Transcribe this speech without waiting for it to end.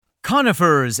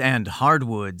Conifers and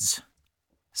hardwoods.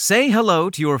 Say hello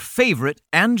to your favorite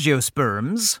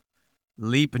angiosperms.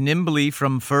 Leap nimbly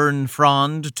from fern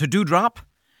frond to dewdrop.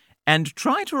 And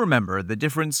try to remember the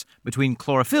difference between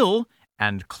chlorophyll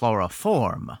and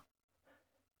chloroform.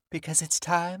 Because it's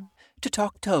time to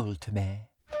talk toll to me.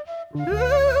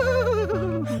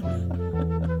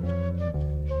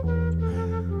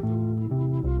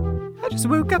 I just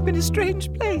woke up in a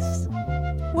strange place.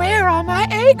 Where are my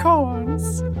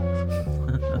acorns?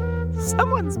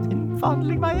 Someone's been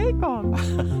fondling my acorn.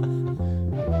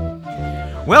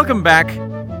 Welcome back,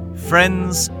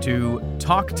 friends, to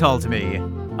Talk Tull to Me.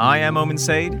 I am Omen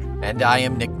Sade. And I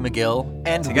am Nick McGill.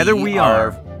 And together we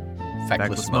are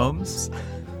Feckless Momes.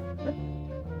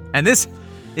 And this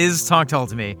is Talk Tull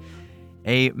to Me,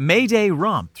 a May Day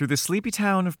romp through the sleepy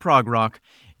town of Prog Rock,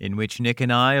 in which Nick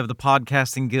and I of the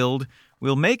Podcasting Guild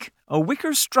will make a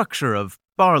wicker structure of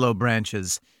Barlow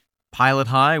branches, pilot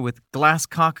high with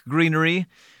glasscock greenery,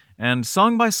 and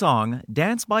song by song,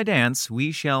 dance by dance,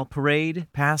 we shall parade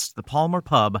past the Palmer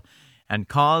Pub and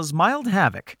cause mild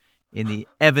havoc in the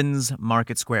Evans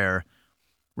Market Square.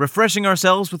 Refreshing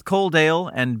ourselves with cold ale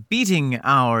and beating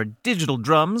our digital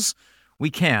drums, we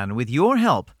can, with your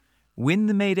help, win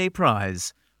the May Day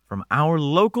prize from our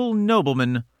local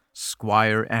nobleman,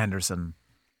 Squire Anderson.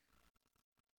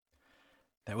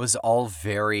 That was all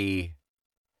very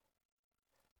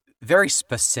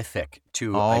specific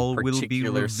to all a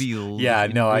particular... will be revealed. Yeah,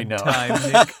 in no, I good know.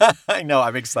 Time, Nick. I know,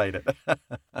 I'm excited.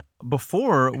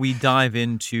 Before we dive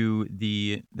into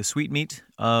the sweet meat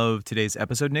of today's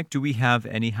episode, Nick, do we have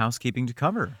any housekeeping to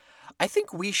cover? I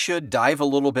think we should dive a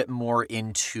little bit more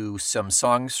into some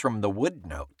songs from the Wood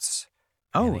Notes.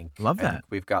 Oh, love I that. think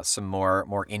we've got some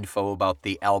more info about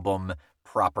the album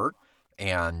proper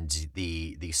and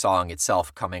the song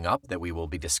itself coming up that we will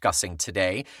be discussing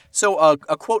today. So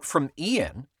a quote from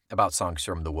Ian about Songs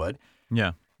from the Wood.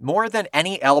 Yeah. More than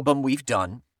any album we've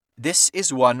done, this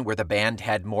is one where the band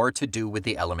had more to do with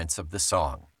the elements of the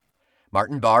song.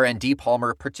 Martin Barre and Dee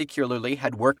Palmer particularly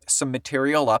had worked some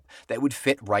material up that would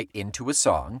fit right into a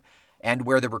song, and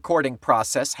where the recording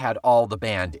process had all the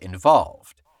band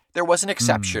involved. There was an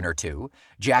exception or two.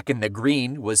 Jack in the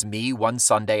Green was me one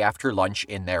Sunday after lunch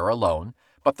in there alone,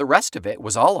 but the rest of it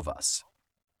was all of us.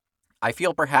 I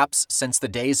feel perhaps since the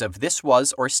days of This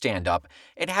Was or Stand Up,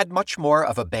 it had much more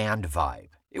of a band vibe.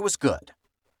 It was good.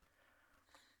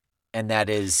 And that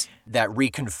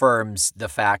reconfirms the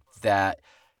fact that,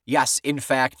 yes, in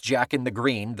fact, Jack in the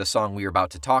Green, the song we are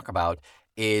about to talk about,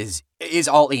 is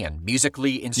all Ian.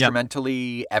 Musically,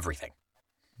 instrumentally, everything.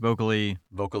 Vocally,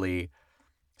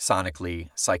 sonically,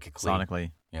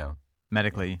 psychically. Yeah.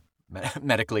 Medically.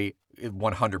 Medically,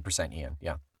 100% Ian,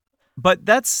 yeah. But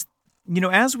that's,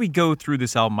 as we go through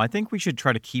this album, I think we should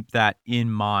try to keep that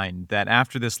in mind, that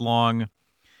after this long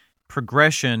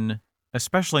progression,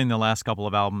 especially in the last couple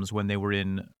of albums when they were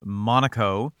in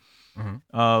Monaco,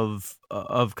 of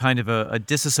kind of a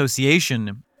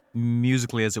disassociation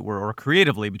musically, as it were, or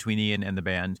creatively between Ian and the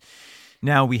band,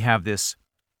 now we have this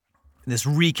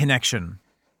reconnection.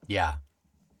 Yeah.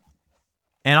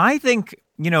 And I think,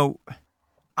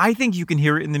 you can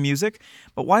hear it in the music,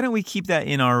 but why don't we keep that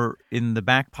in the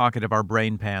back pocket of our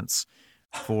brain pants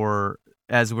for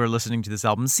as we're listening to this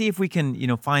album, see if we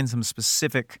can, find some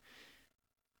specific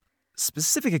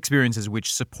experiences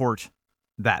which support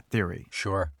that theory.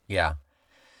 Sure. Yeah.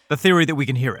 The theory that we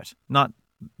can hear it, not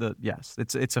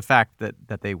it's a fact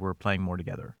that they were playing more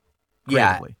together.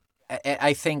 Creatively. Yeah.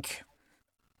 I think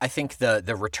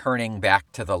the returning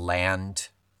back to the land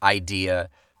idea,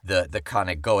 the kind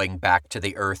of going back to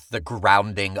the earth, the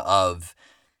grounding of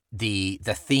the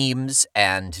themes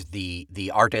and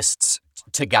the artists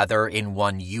together in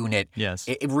one unit. Yes.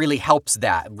 It really helps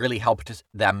that. It really helped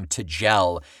them to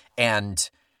gel. And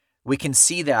we can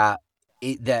see that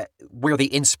where the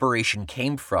inspiration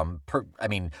came from,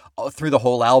 through the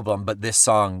whole album, but this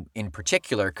song in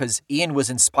particular, because Ian was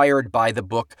inspired by the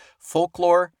book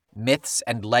Folklore, Myths,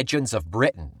 and Legends of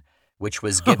Britain, which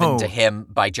was given to him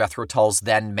by Jethro Tull's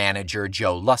then manager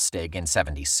Joe Lustig in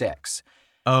 1976.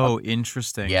 Oh,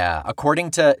 interesting. Yeah. According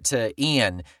to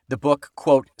Ian, the book,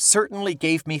 quote, certainly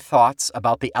gave me thoughts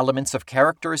about the elements of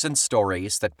characters and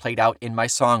stories that played out in my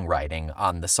songwriting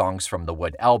on the Songs from the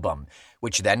Wood album,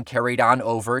 which then carried on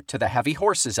over to the Heavy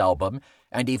Horses album,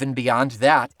 and even beyond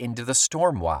that into the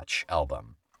Stormwatch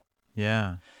album.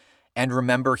 Yeah. And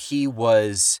remember, he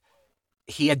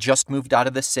had just moved out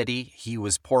of the city. He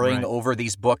was poring over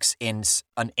these books in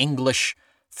an English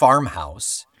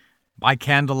farmhouse. By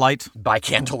candlelight,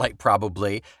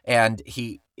 probably. And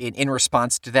in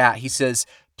response to that, he says,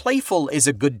 "Playful is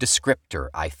a good descriptor,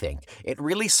 I think. It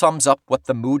really sums up what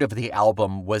the mood of the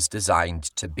album was designed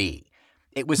to be.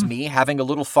 It was me having a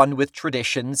little fun with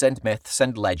traditions and myths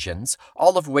and legends,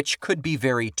 all of which could be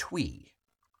very twee."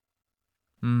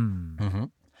 Mm-hmm.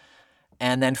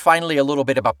 And then finally, a little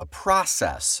bit about the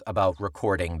process about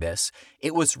recording this.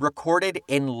 It was recorded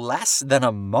in less than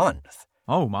a month.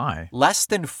 Oh, my. Less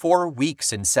than 4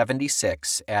 weeks in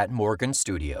 76 at Morgan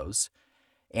Studios.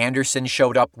 Anderson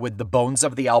showed up with the bones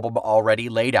of the album already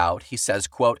laid out. He says,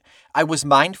 quote, "I was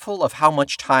mindful of how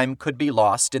much time could be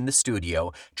lost in the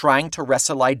studio trying to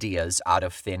wrestle ideas out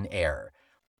of thin air.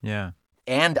 Yeah.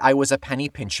 And I was a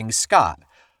penny-pinching Scot."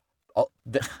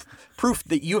 Proof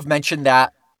that you've mentioned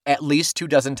that at least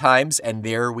 24 times, and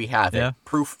there we have it. Yeah.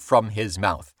 Proof from his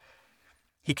mouth.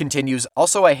 He continues,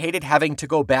 "Also, I hated having to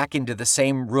go back into the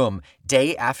same room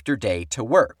day after day to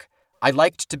work. I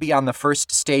liked to be on the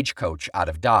first stagecoach out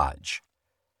of Dodge."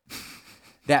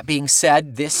 That being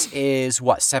said, this is,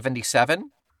 77?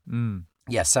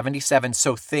 Yeah, 77.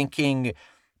 So thinking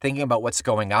about what's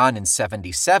going on in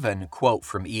 77, quote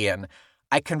from Ian,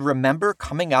 "I can remember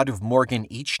coming out of Morgan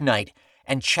each night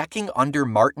and checking under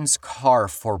Martin's car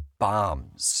for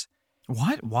bombs."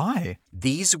 What? Why?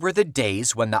 These were the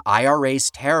days when the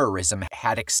IRA's terrorism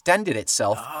had extended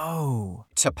itself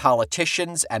to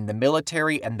politicians, and the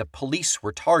military and the police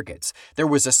were targets. There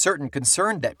was a certain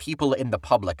concern that people in the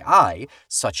public eye,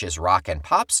 such as rock and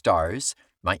pop stars,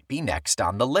 might be next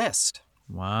on the list.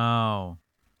 Wow.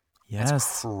 Yes.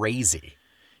 That's crazy.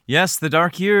 Yes, the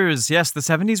dark years. Yes, the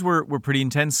 70s were pretty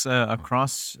intense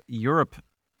across Europe.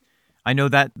 I know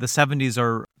that the 70s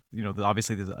are,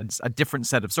 obviously there's a different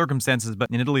set of circumstances, but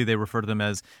in Italy they refer to them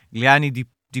as gli anni di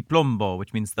plombo,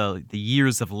 which means the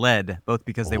years of lead, both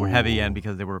because they were heavy and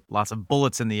because there were lots of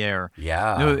bullets in the air.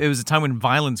 Yeah. It was a time when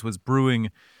violence was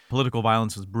brewing, political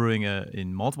violence was brewing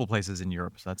in multiple places in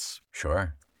Europe. So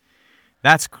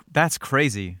that's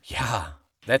crazy. Yeah.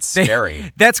 That's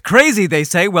scary. That's crazy, they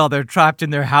say, while they're trapped in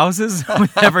their houses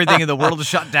with everything in the world is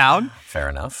shut down. Fair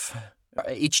enough.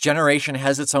 Each generation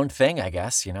has its own thing, I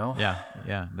guess, Yeah,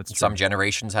 that's true. Some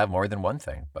generations have more than one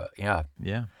thing, but yeah.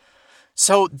 Yeah.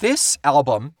 So this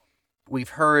album, we've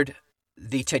heard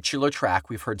the titular track,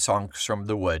 we've heard Songs from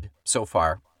the Wood so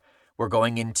far. We're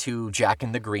going into Jack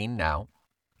in the Green now.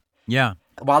 Yeah.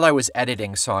 While I was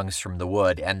editing Songs from the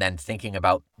Wood and then thinking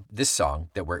about this song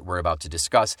that we're about to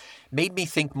discuss, made me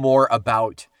think more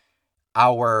about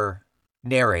our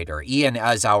narrator, Ian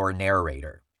as our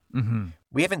narrator. Mm-hmm.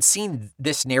 We haven't seen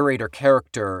this narrator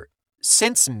character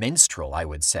since Minstrel, I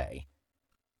would say.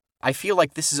 I feel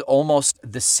like this is almost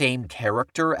the same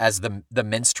character as the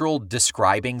minstrel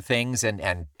describing things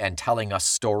and telling us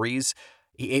stories.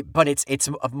 But it's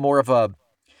more of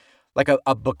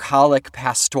a bucolic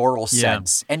pastoral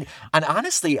sense. And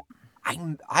honestly,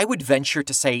 I would venture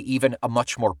to say even a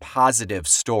much more positive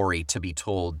story to be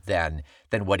told than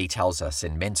what he tells us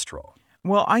in Minstrel.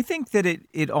 Well, I think that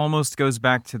it almost goes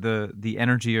back to the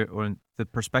energy or the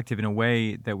perspective in a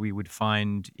way that we would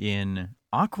find in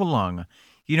Aqualung.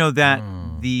 That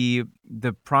the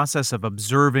process of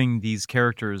observing these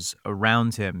characters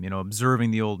around him,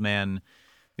 observing the old man,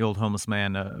 the old homeless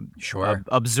man,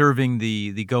 observing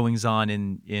the goings-on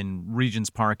in Regent's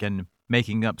Park and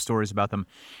making up stories about them.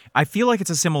 I feel like it's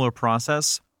a similar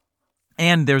process,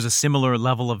 and there's a similar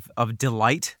level of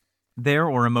delight there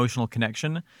or emotional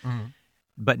connection. Mm-hmm.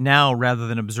 But now, rather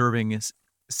than observing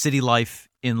city life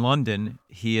in London,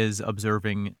 he is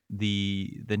observing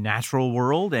the natural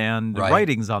world and the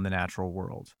writings on the natural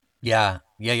world. Yeah.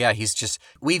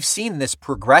 We've seen this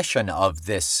progression of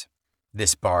this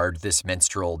bard, this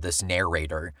minstrel, this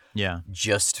narrator. Yeah.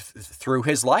 Just through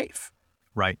his life.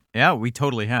 Right. Yeah, we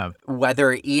totally have.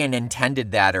 Whether Ian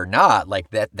intended that or not,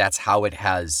 that's how it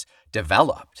has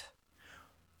developed.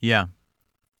 Yeah.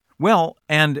 Well,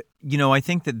 and, I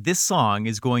think that this song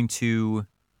is going to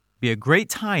be a great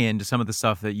tie-in to some of the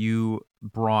stuff that you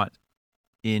brought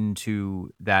into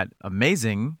that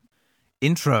amazing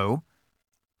intro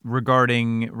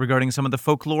regarding some of the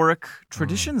folkloric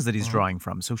traditions that he's drawing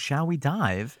from. So shall we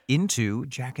dive into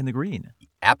Jack in the Green?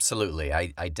 Absolutely.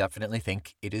 I definitely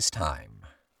think it is time.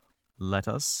 Let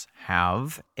us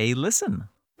have a listen.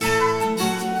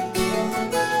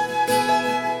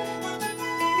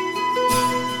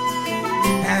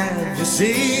 Have you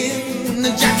seen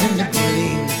the Jack in the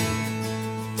Green?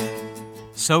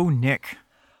 So, Nick.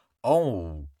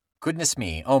 Oh, goodness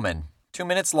me. Omen. 2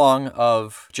 minutes long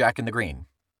of Jack in the Green.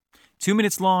 2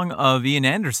 minutes long of Ian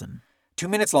Anderson. 2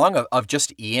 minutes long of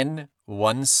just Ian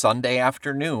one Sunday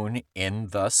afternoon in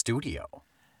the studio.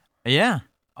 Yeah.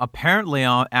 apparently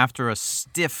after a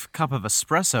stiff cup of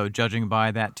espresso, judging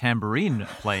by that tambourine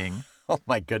playing. Oh,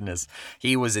 my goodness.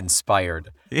 He was inspired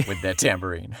with that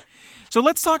tambourine. So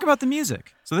let's talk about the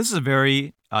music. So this is a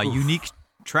very unique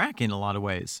track in a lot of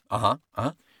ways.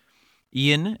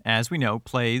 Ian, as we know,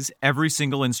 plays every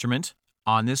single instrument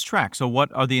on this track. So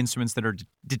what are the instruments that are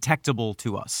detectable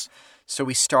to us? So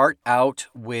we start out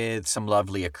with some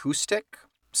lovely acoustic,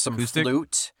 some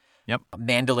flute. Yep.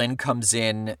 Mandolin comes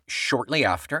in shortly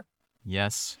after.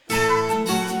 Yes.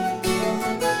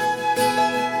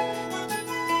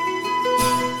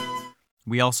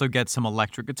 We also get some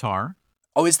electric guitar.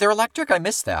 Oh, is there electric? I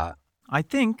missed that. I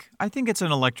think it's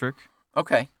an electric.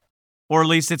 Okay. Or at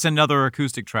least it's another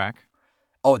acoustic track.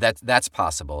 Oh, that's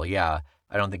possible, yeah.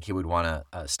 I don't think he would want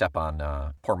to step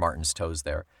on poor Martin's toes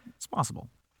there. It's possible.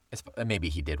 Maybe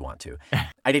he did want to.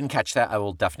 I didn't catch that. I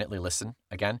will definitely listen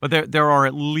again. But there are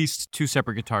at least 2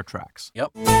 separate guitar tracks.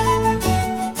 Yep.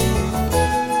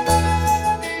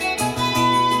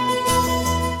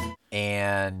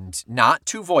 And not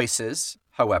 2 voices,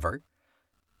 however.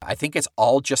 I think it's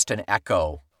all just an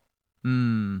echo.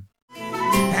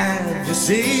 Have you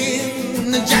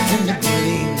seen the Jack in the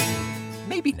Box?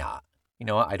 Maybe not. You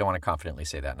know what? I don't want to confidently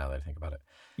say that now that I think about it.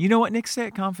 You know what, Nick? Say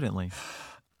it confidently.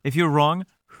 If you're wrong,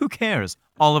 who cares?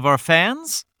 All of our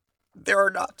fans? There are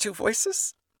not 2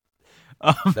 voices?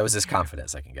 That was as confident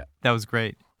as I can get. That was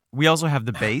great. We also have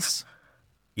the bass.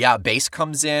 Yeah, bass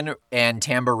comes in and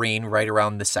tambourine right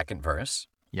around the second verse.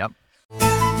 Yep.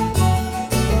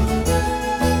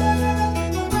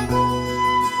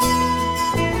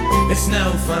 It's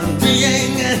no fun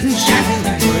being Jack in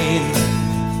the Green.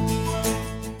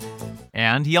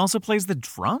 And he also plays the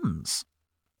drums.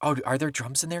 Oh, are there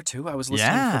drums in there too? I was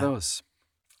listening for those.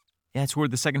 Yeah,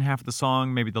 toward the second half of the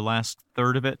song, maybe the last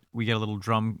third of it, we get a little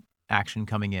drum action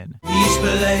coming in. He's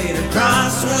belayed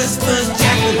across whispers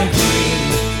Jack in the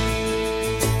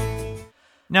Green.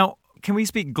 Now, can we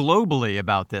speak globally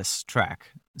about this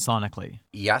track, sonically?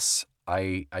 Yes,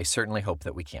 I certainly hope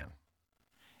that we can.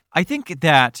 I think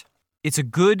that it's a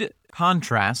good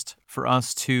contrast for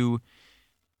us to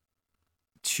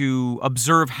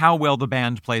observe how well the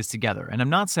band plays together. And I'm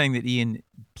not saying that Ian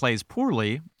plays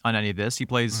poorly on any of this. He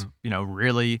plays,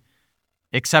 really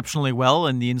exceptionally well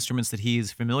in the instruments that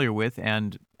he's familiar with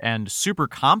and super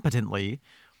competently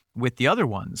with the other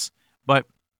ones. But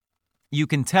you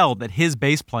can tell that his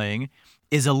bass playing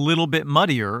is a little bit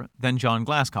muddier than John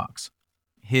Glasscock's.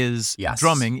 His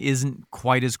drumming isn't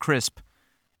quite as crisp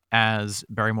as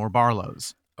Barrymore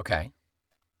Barlow's. Okay.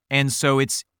 And so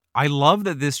I love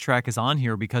that this track is on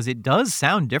here because it does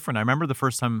sound different. I remember the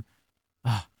first time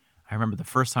I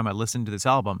listened to this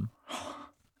album,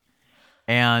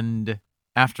 and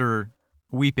after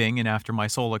weeping and after my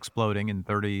soul exploding in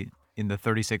the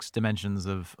 36 dimensions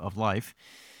of life,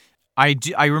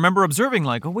 I remember observing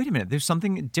like, oh, wait a minute, there's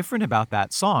something different about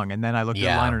that song. And then I looked at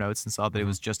the liner notes and saw that it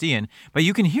was just Ian. But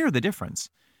you can hear the difference.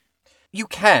 You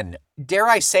can. Dare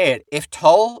I say it, if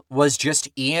Tull was just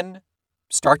Ian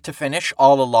start to finish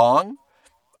all along,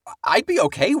 I'd be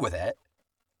okay with it.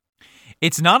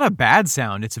 It's not a bad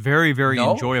sound. It's very, very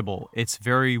enjoyable. It's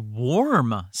very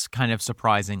warm, kind of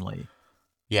surprisingly.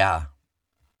 Yeah.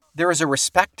 There is a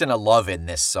respect and a love in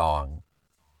this song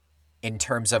in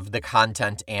terms of the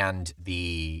content and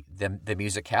the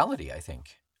musicality, I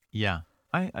think. Yeah,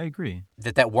 I agree.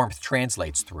 That warmth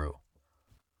translates through.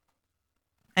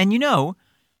 And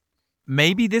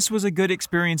maybe this was a good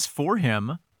experience for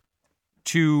him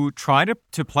to try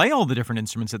to play all the different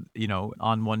instruments,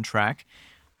 on one track.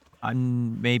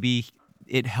 And maybe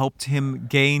it helped him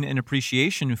gain an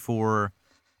appreciation for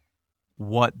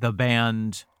what the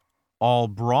band all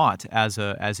brought as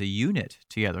a unit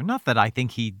together. Not that I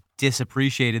think he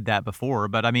disappreciated that before,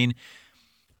 but I mean,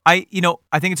 I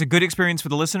think it's a good experience for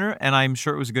the listener, and I'm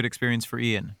sure it was a good experience for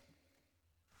Ian.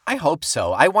 I hope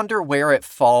so. I wonder where it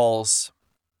falls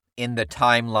in the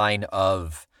timeline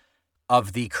of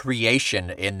the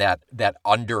creation in that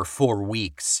under 4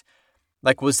 weeks.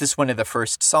 Like, was this one of the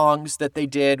first songs that they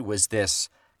did? Was this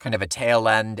kind of a tail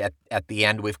end at the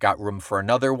end? We've got room for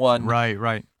another one.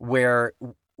 Right. Where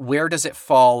does it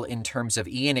fall in terms of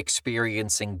Ian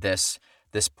experiencing this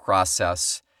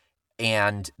process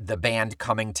and the band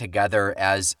coming together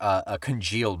as a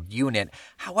congealed unit?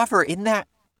 However, in that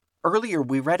earlier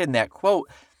we read in that quote,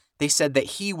 they said that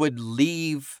he would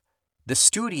leave the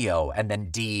studio and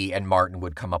then Dee and Martin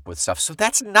would come up with stuff. So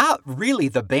that's not really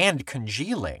the band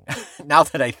congealing. Now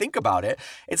that I think about it,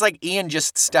 it's like Ian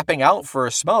just stepping out for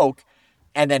a smoke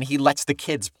and then he lets the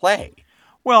kids play.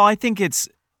 Well, I think it's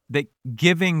that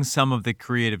giving some of the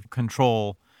creative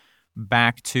control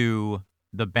back to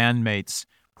the bandmates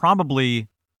probably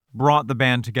brought the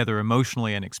band together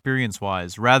emotionally and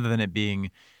experience-wise, rather than it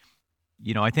being,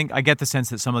 I get the sense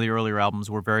that some of the earlier albums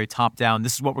were very top-down.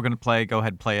 This is what we're going to play. Go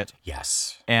ahead, play it.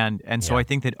 Yes. And so I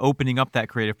think that opening up that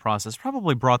creative process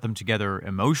probably brought them together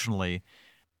emotionally.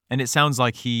 And it sounds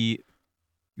like he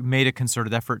made a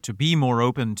concerted effort to be more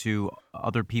open to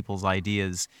other people's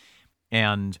ideas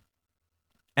and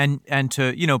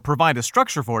to, provide a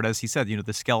structure for it. As he said,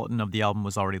 the skeleton of the album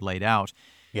was already laid out.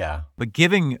 Yeah. But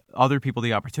giving other people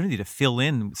the opportunity to fill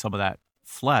in some of that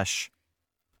flesh,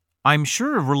 I'm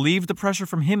sure relieved the pressure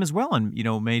from him as well and,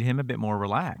 made him a bit more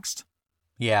relaxed.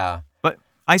 Yeah. But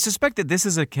I suspect that this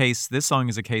song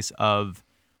is a case of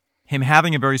him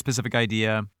having a very specific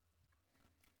idea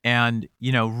and,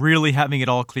 really having it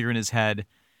all clear in his head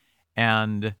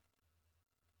and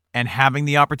having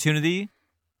the opportunity.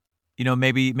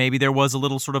 Maybe there was a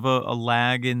little sort of a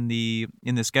lag in the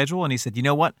schedule, and he said, you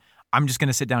know what? I'm just going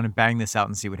to sit down and bang this out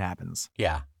and see what happens.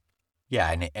 Yeah.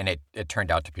 Yeah, and it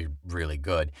turned out to be really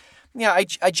good. Yeah,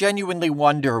 I genuinely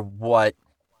wonder what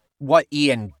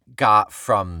Ian got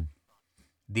from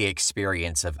the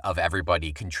experience of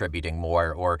everybody contributing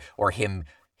more or him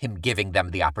giving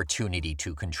them the opportunity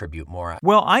to contribute more.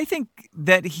 Well, I think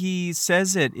that he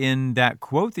says it in that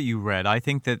quote that you read. I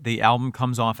think that the album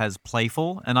comes off as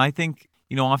playful, and I think,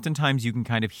 oftentimes you can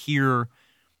kind of hear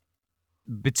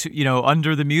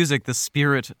under the music, the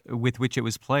spirit with which it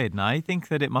was played. And I think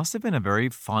that it must have been a very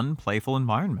fun, playful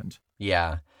environment.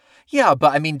 Yeah. Yeah,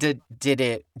 but I mean, did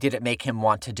it make him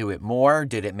want to do it more?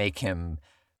 Did it make him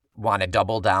want to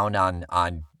double down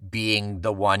on being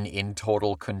the one in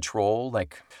total control?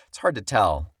 Like, it's hard to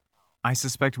tell. I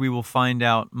suspect we will find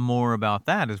out more about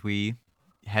that as we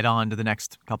head on to the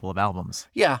next couple of albums.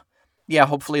 Yeah. Yeah,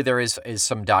 hopefully there is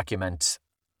some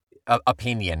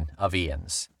opinion of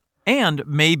Ian's. And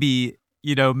maybe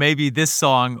this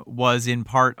song was in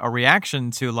part a reaction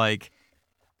to like,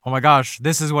 oh my gosh,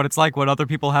 this is what it's like when other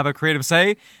people have a creative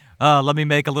say. Let me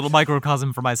make a little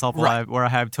microcosm for myself where I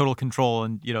have total control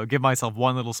and, give myself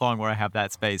one little song where I have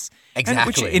that space.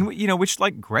 Exactly. And which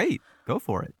like, great, go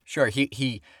for it. Sure.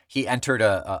 He entered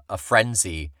a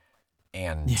frenzy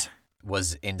and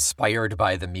was inspired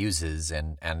by the muses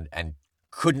and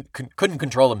couldn't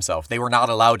control himself. They were not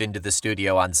allowed into the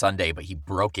studio on Sunday, but he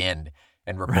broke in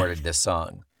and recorded this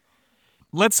song.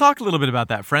 Let's talk a little bit about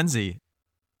that frenzy.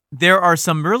 There are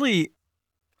some really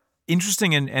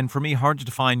interesting and for me hard to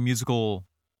define musical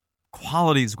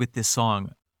qualities with this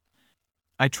song.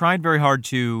 I tried very hard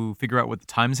to figure out what the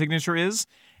time signature is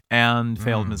and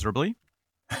failed miserably.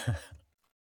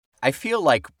 I feel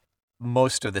like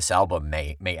most of this album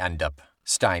may end up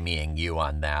stymieing you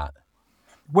on that.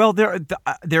 Well,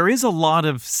 there is a lot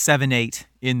of 7/8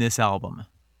 in this album.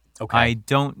 Okay. I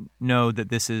don't know that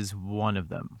this is one of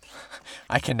them.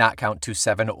 I cannot count to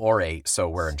 7 or 8, so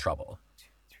we're in trouble.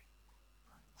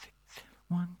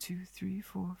 1, 2, 3,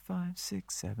 4, 5,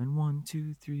 6, 7. 1,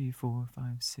 2, 3, 4, 5,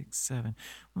 6, 7.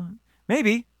 1.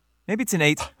 Maybe it's an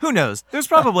 8th. Who knows? There's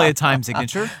probably a time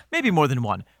signature. Maybe more than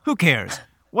one. Who cares?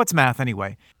 What's math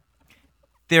anyway?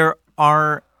 There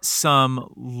are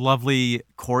some lovely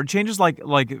chord changes, like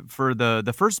for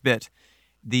the first bit,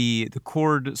 the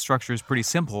chord structure is pretty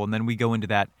simple, and then we go into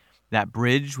that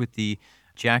bridge with the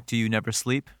Jack, Do You Never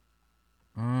Sleep?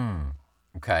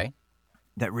 Okay.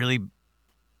 That really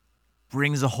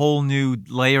brings a whole new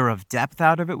layer of depth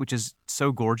out of it, which is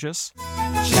so gorgeous.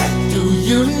 Jack, do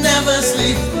you never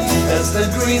sleep? Does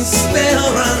the green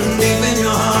spell run deep in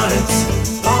your heart?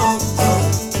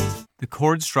 The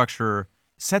chord structure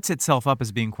sets itself up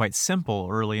as being quite simple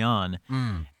early on.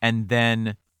 And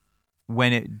then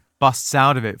when it busts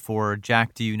out of it for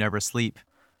Jack, Do You Never Sleep,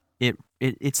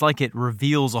 it's like it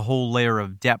reveals a whole layer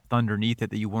of depth underneath it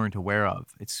that you weren't aware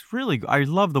of. I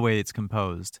love the way it's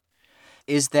composed.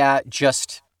 Is that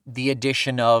just the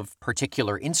addition of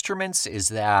particular instruments? Is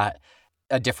that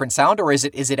a different sound, or is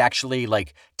it actually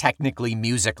like technically,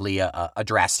 musically a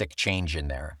drastic change in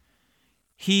there?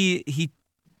 He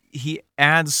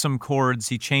adds some chords.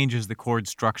 He changes the chord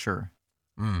structure,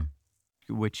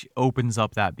 which opens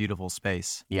up that beautiful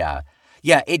space. Yeah.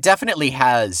 It definitely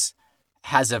has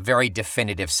a very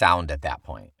definitive sound at that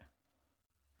point.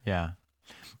 Yeah.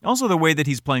 Also, the way that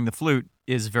he's playing the flute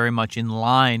is very much in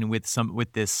line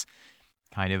with this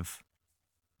kind of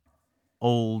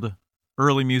old,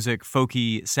 early music,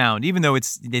 folky sound. Even though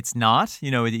it's not,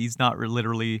 he's not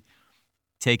literally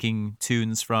taking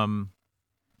tunes from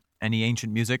any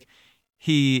ancient music.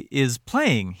 He's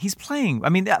playing. I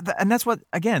mean, and that's what,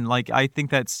 again, like, I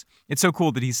think it's so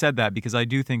cool that he said that, because I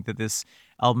do think that this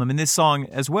album and this song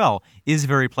as well is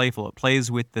very playful. It plays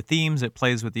with the themes, it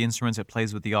plays with the instruments, it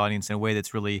plays with the audience in a way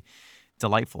that's really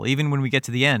delightful. Even when we get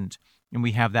to the end and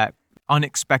we have that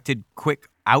unexpected quick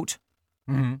out,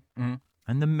 and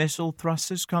the missile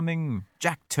thrust is coming.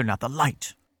 Jack, turn out the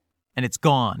light. And it's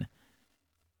gone.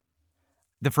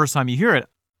 The first time you hear it,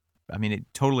 I mean, it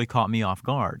totally caught me off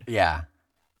guard. Yeah.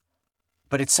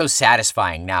 But it's so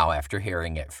satisfying now after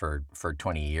hearing it for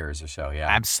 20 years or so, yeah.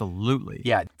 Absolutely.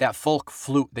 Yeah, that folk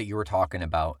flute that you were talking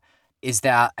about, is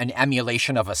that an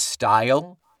emulation of a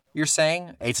style, you're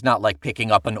saying? It's not like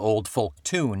picking up an old folk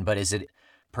tune, but is it a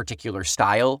particular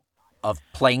style of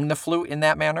playing the flute in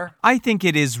that manner? I think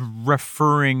it is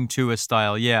referring to a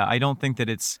style, yeah. I don't think that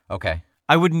it's... Okay.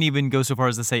 I wouldn't even go so far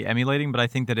as to say emulating, but I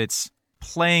think that it's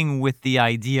playing with the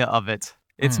idea of it.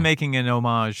 It's making an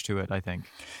homage to it, I think.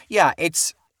 Yeah,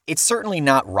 it's certainly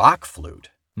not rock flute.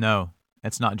 No,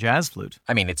 it's not jazz flute.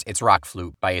 I mean, it's rock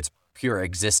flute by its pure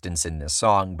existence in this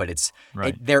song, but it's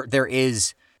Right. there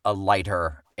is a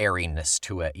lighter airiness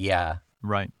to it, yeah,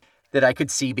 Right. that I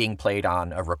could see being played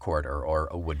on a recorder or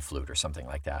a wood flute or something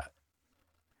like that.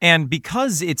 And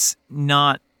because it's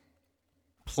not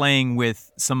playing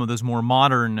with some of those more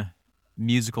modern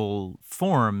musical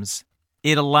forms,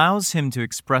 it allows him to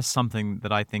express something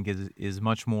that I think is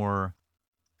much more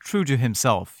true to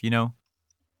himself, you know?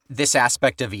 This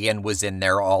aspect of Ian was in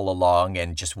there all along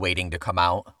and just waiting to come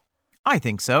out. I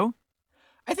think so.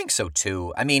 I think so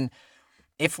too. I mean,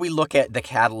 if we look at the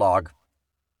catalog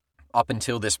up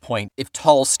until this point, if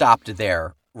Tull stopped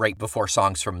there right before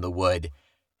Songs from the Wood,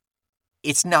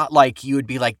 it's not like you would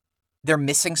be like, they're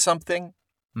missing something.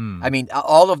 I mean,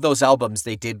 all of those albums,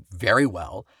 they did very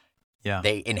well. Yeah.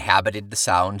 They inhabited the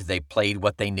sound, they played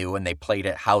what they knew, and they played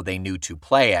it how they knew to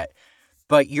play it.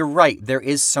 But you're right, there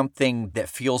is something that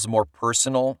feels more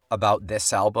personal about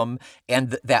this album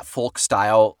and that folk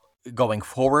style going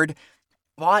forward.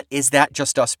 But is that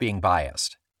just us being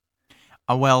biased?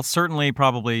 Well, certainly,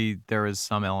 probably there is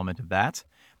some element of that.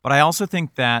 But I also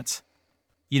think that,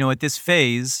 you know, at this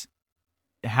phase,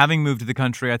 having moved to the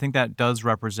country, I think that does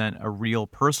represent a real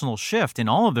personal shift in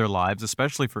all of their lives,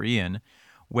 especially for Ian,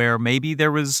 where maybe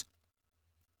there was,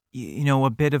 you know, a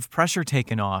bit of pressure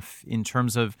taken off in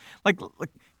terms of, like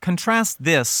contrast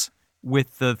this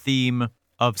with the theme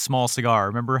of Small Cigar.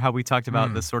 Remember how we talked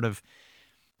about the sort of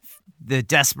the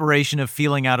desperation of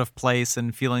feeling out of place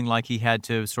and feeling like he had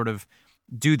to sort of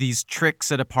do these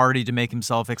tricks at a party to make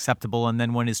himself acceptable, and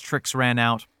then when his tricks ran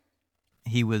out,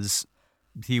 he was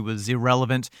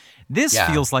irrelevant. This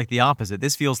feels like the opposite.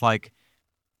 This feels like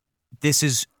this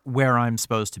is where I'm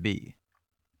supposed to be.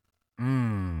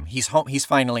 He's home. He's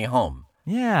finally home.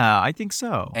 Yeah, I think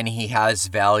so. And he has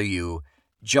value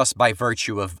just by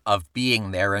virtue of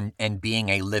being there and being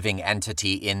a living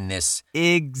entity in this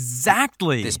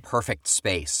Exactly. this perfect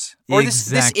space. Or this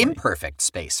Exactly. imperfect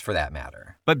space, for that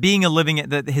matter. But being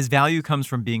his value comes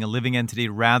from being a living entity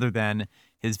rather than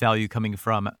his value coming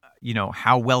from, you know,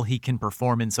 how well he can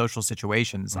perform in social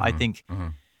situations. I think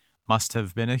must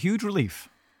have been a huge relief.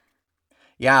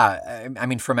 Yeah, I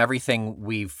mean, from everything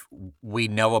we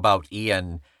know about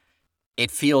Ian, it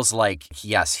feels like,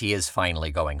 yes, he is finally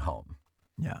going home.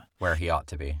 Yeah. Where he ought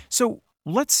to be. So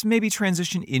let's maybe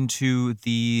transition into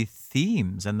the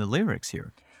themes and the lyrics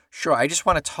here. Sure, I just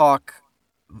want to talk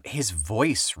his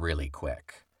voice really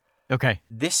quick. Okay.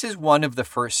 This is one of the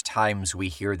first times we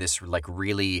hear this like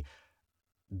really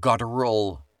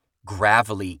guttural,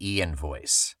 gravelly Ian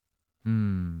voice.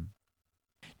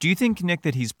 Do you think, Nick,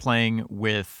 that he's playing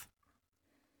with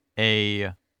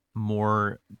a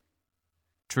more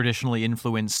traditionally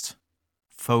influenced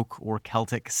folk or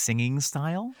Celtic singing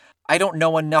style? I don't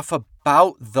know enough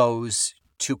about those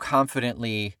to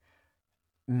confidently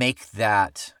make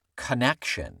that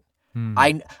connection.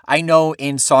 I know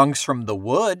in Songs from the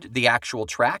Wood, the actual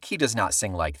track, he does not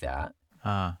sing like that.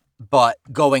 But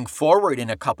going forward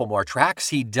in a couple more tracks,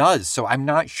 he does. So I'm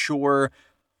not sure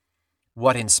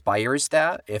what inspires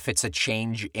that. If it's a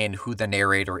change in who the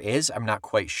narrator is, I'm not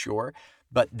quite sure.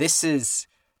 But this is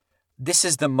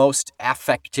the most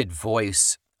affected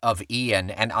voice of Ian,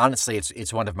 and honestly,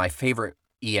 it's one of my favorite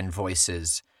Ian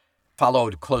voices,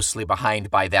 followed closely behind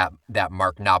by that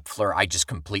Mark Knopfler, I just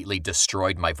completely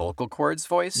destroyed my vocal cords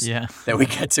voice that we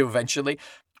get to eventually.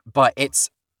 But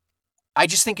I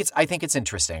think it's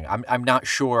interesting. I'm not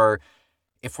sure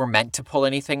if we're meant to pull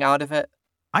anything out of it.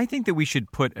 I think that we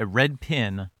should put a red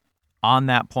pin on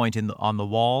that point on the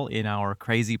wall in our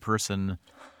crazy person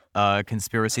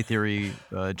conspiracy theory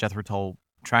Jethro Tull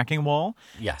tracking wall.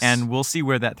 Yes. And we'll see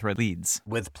where that thread leads.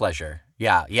 With pleasure.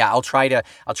 Yeah. I'll try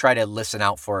to listen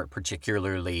out for it,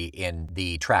 particularly in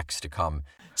the tracks to come.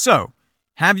 So,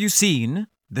 have you seen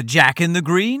the Jack in the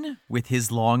Green with his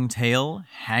long tail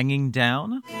hanging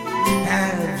down?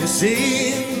 Have you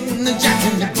seen the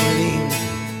Jack in the Green,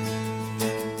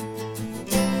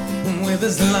 with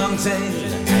his long tail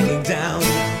hanging down.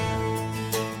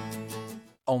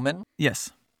 Omen,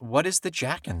 Yes. what is the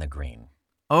Jack in the Green?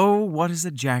 Oh, what is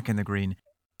the Jack in the Green?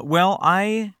 Well,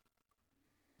 I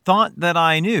thought that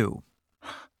I knew.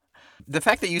 The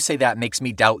fact that you say that makes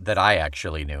me doubt that I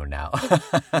actually knew now.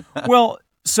 Well,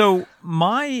 so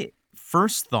my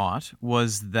first thought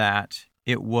was that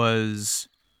it was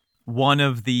one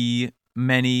of the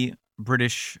many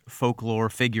British folklore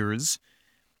figures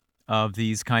of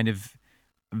these kind of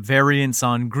variants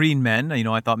on green men. You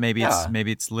know, I thought maybe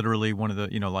it's literally one of the,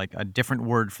 like a different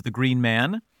word for the green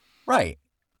man. Right.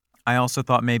 I also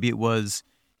thought maybe it was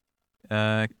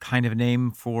kind of a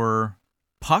name for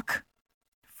Puck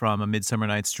from A Midsummer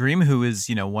Night's Dream, who is,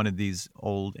 one of these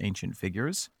old ancient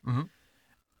figures,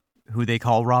 who they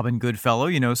call Robin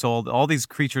Goodfellow, so all these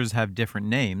creatures have different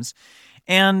names.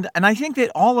 And I think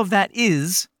that all of that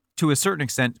is, to a certain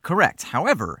extent, correct.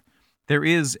 However, there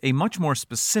is a much more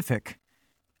specific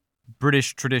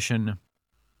British tradition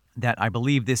that I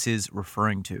believe this is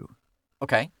referring to.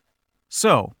 Okay.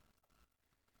 So,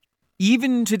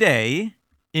 even today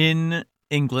in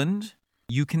England,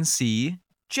 you can see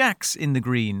Jacks in the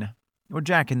Green, or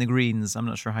Jack in the Greens. I'm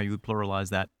not sure how you would pluralize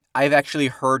that. I've actually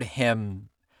heard him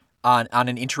on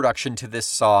an introduction to this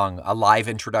song, a live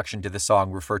introduction to the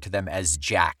song, refer to them as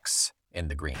Jacks in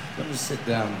the Green. Let me sit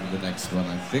down for the next one,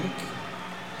 I think.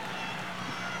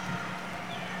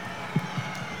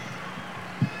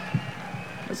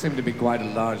 There seem to be quite a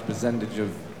large percentage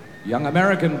of young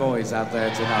American boys out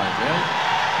there tonight, yeah?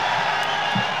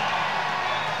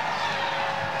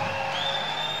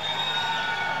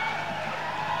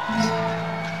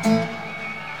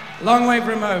 Long way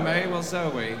from home, eh? Well, so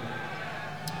are we.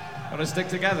 Gotta stick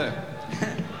together.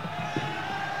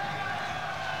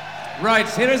 Right,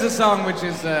 here is a song which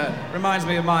reminds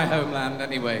me of my homeland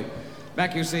anyway.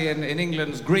 Back, you see, in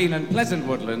England's green and pleasant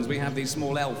woodlands, we have these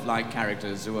small elf-like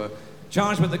characters who are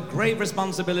charged with the grave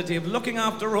responsibility of looking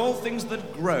after all things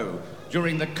that grow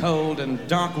during the cold and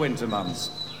dark winter months.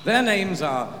 Their names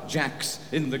are Jacks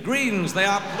in the Greens. They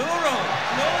are plural.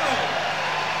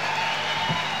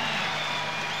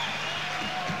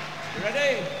 You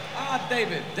ready?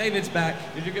 David. David's back.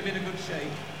 Did you give it a good shake?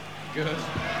 Good.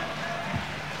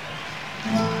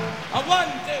 A 1,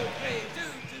 2, 3,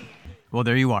 2. Well,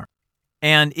 there you are.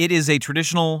 And it is a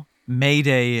traditional May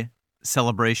Day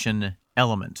celebration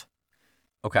element.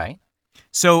 Okay.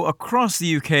 So across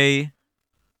the UK,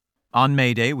 on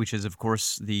May Day, which is, of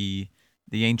course, the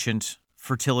ancient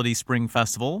fertility spring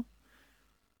festival,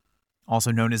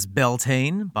 also known as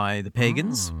Beltane by the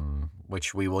pagans.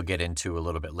 Which we will get into a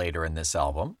little bit later in this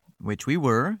album. Which we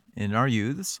were in our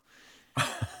youths.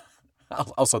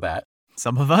 Also that.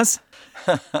 Some of us.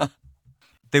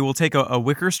 They will take a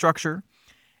wicker structure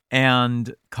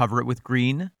and cover it with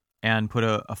green and put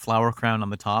a flower crown on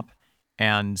the top.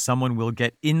 And someone will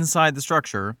get inside the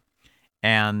structure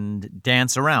and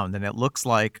dance around. And it looks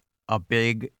like a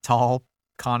big, tall,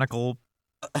 conical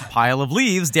pile of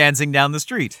leaves dancing down the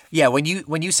street. Yeah, when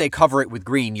you say cover it with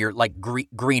green, you're like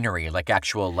greenery, like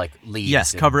actual like leaves.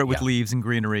 Yes, cover it with leaves and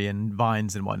greenery and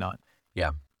vines and whatnot.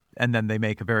 Yeah. And then they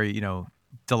make a very,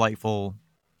 delightful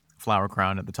flower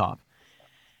crown at the top.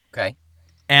 Okay.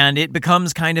 And it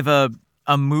becomes kind of a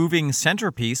moving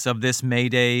centerpiece of this May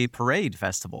Day parade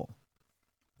festival.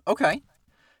 Okay.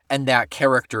 And that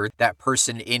character, that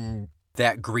person in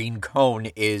that green cone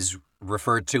is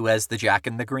referred to as the Jack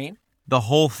in the Green? The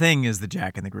whole thing is the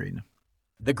Jack in the Green.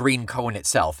 The green cone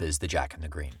itself is the Jack in the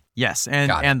Green. Yes,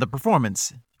 and the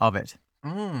performance of it.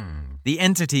 The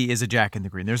entity is a Jack in the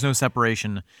Green. There's no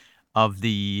separation of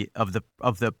the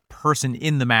person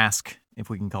in the mask, if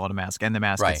we can call it a mask, and the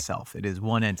mask itself. It is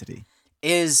one entity.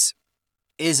 Is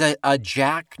a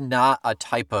Jack not a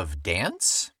type of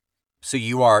dance? So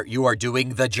you are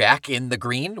doing the Jack in the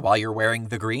Green while you're wearing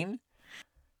the green?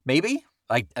 Maybe?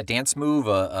 Like a dance move,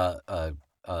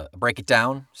 break it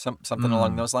down, something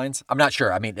along those lines? I'm not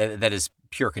sure. I mean, that is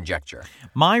pure conjecture.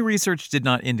 My research did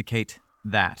not indicate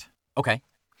that. Okay.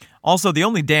 Also, the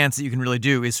only dance that you can really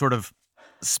do is sort of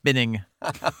spinning.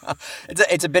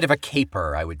 It's a bit of a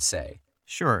caper, I would say.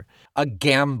 Sure. A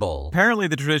gamble. Apparently,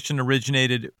 the tradition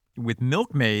originated with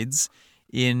milkmaids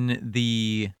in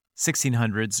the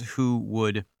 1600s who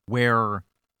would wear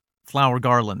flower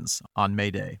garlands on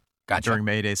May Day. Gotcha. During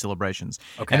May Day celebrations.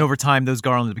 Okay. And over time, those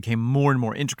garlands became more and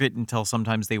more intricate until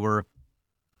sometimes they were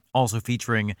also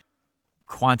featuring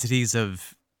quantities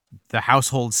of the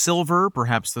household silver.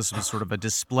 Perhaps this was sort of a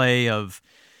display of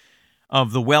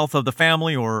of the wealth of the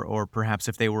family, or perhaps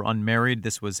if they were unmarried,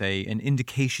 this was an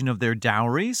indication of their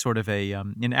dowry, sort of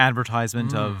an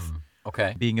advertisement of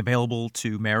Okay. being available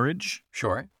to marriage.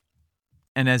 Sure.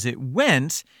 And as it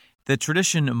went, the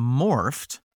tradition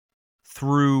morphed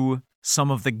through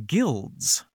some of the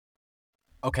guilds.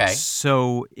 Okay.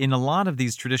 So in a lot of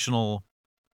these traditional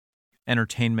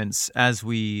entertainments, as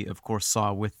we, of course,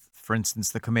 saw with, for instance,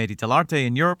 the Commedia dell'arte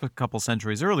in Europe a couple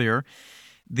centuries earlier,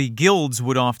 the guilds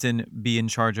would often be in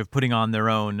charge of putting on their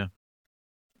own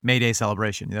May Day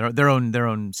celebration, their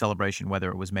own celebration, whether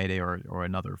it was May Day or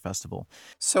another festival.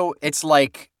 So it's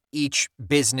like each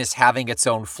business having its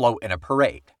own float in a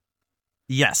parade.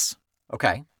 Yes,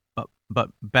 Okay. but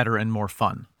better and more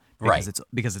fun. Right.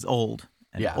 Because it's old.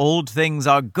 And Yeah. old things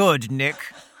are good, Nick.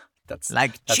 That's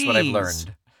Like what I've cheese.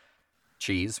 learned.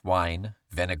 Cheese, wine,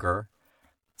 vinegar.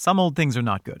 Some old things are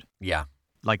not good, Yeah.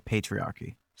 like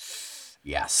patriarchy.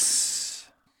 Yes.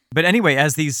 But anyway,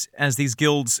 as these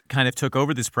guilds kind of took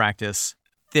over this practice,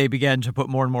 they began to put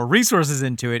more and more resources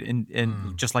into it,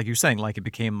 and just like you're saying, like it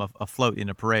became a float in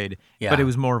a parade, Yeah. but it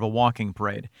was more of a walking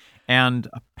parade. And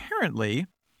apparently,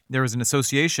 there was an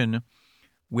association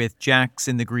with Jacks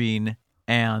in the Green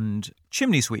and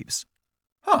chimney sweeps,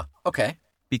 Huh. Okay.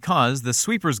 because the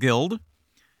Sweepers Guild,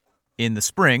 in the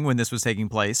spring when this was taking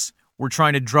place, were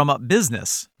trying to drum up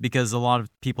business because a lot of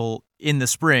people in the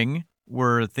spring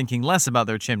were thinking less about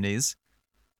their chimneys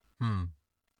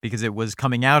because it was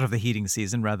coming out of the heating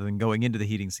season rather than going into the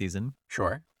heating season.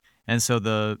 Sure. And so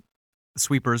the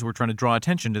sweepers were trying to draw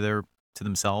attention to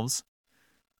themselves,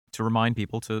 to remind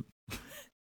people to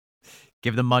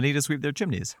give them money to sweep their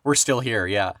chimneys. We're still here.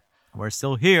 Yeah. We're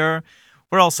still here.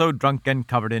 We're also drunk and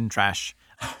covered in trash.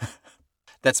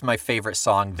 That's my favorite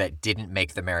song that didn't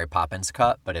make the Mary Poppins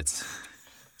cut, but it's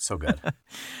so good.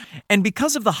 And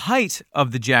because of the height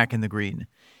of the Jack in the Green,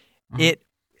 it,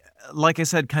 like I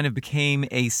said, kind of became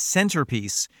a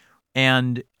centerpiece,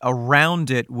 and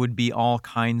around it would be all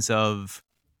kinds of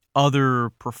other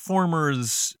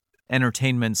performers,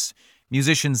 entertainments,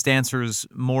 musicians, dancers,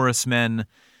 Morris men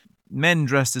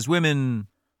dressed as women,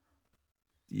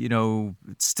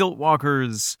 stilt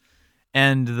walkers,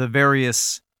 and the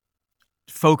various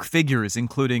folk figures,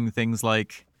 including things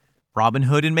like Robin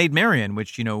Hood and Maid Marian,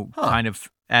 which, kind of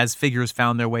as figures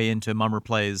found their way into mummer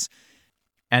plays,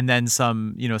 and then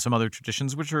some other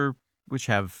traditions which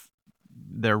have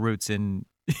their roots in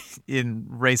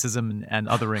racism and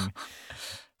othering.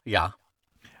 Yeah.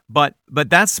 But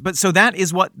so that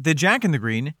is what the Jack in the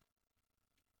Green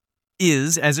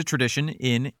is as a tradition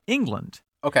in England.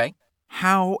 Okay.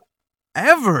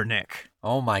 However, Nick.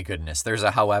 Oh my goodness. There's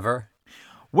a however.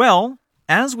 Well,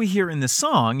 as we hear in the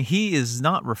song, he is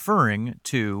not referring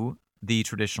to the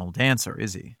traditional dancer,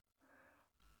 is he?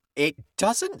 It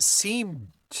doesn't seem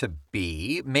to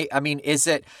be. I mean, is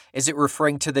it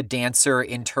referring to the dancer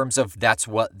in terms of that's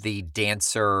what the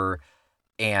dancer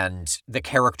and the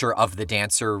character of the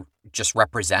dancer just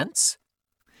represents?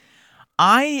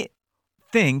 I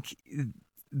think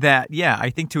that, I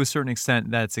think to a certain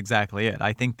extent that's exactly it.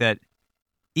 I think that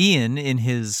Ian, in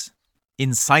his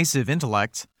incisive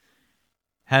intellect,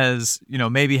 has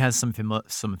some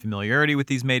familiarity with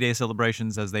these May Day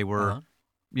celebrations, as they were,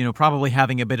 probably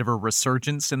having a bit of a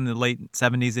resurgence in the late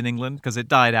 70s in England, because it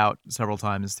died out several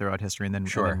times throughout history and then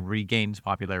regained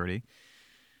popularity.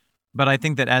 But I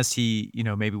think that as he,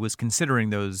 maybe was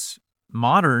considering those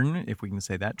modern, if we can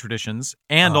say that, traditions,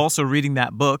 and also reading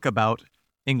that book about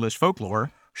English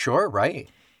folklore. Sure, right.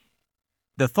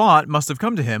 The thought must have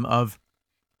come to him of,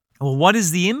 well, what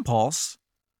is the impulse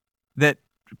that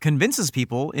convinces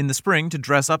people in the spring to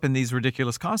dress up in these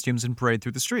ridiculous costumes and parade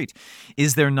through the street?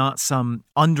 Is there not some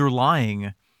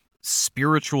underlying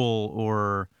spiritual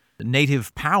or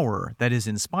native power that is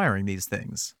inspiring these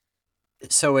things?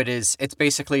 So it's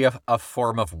basically a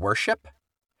form of worship?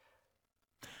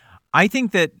 I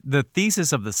think that the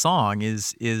thesis of the song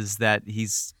is that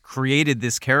he's created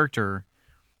this character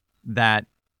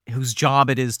whose job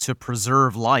it is to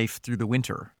preserve life through the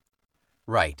winter.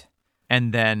 Right.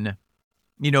 And then,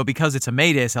 because it's a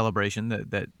May Day celebration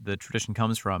that the tradition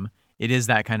comes from, it is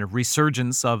that kind of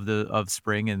resurgence of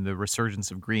spring and the resurgence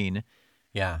of green.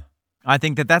 Yeah. I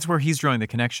think that that's where he's drawing the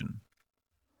connection.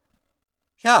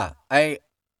 Yeah, I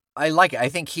like it. I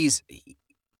think he's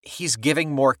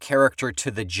giving more character to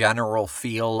the general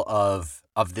feel of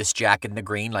this Jack in the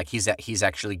Green. Like he's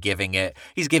actually giving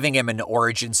him an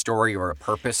origin story or a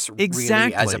purpose,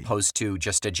 Exactly. really, as opposed to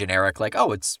just a generic like,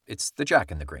 oh, it's the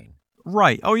Jack in the Green.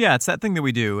 Right. Oh yeah, it's that thing that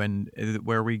we do and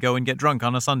where we go and get drunk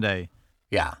on a Sunday.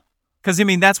 Yeah. Because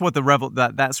that's what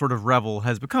that sort of revel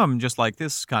has become, just like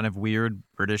this kind of weird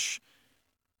British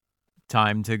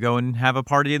time to go and have a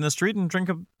party in the street and drink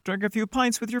a few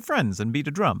pints with your friends and beat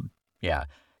a drum. Yeah.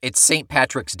 It's St.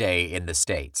 Patrick's Day in the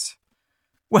States.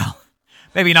 Well,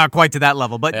 maybe not quite to that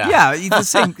level, but yeah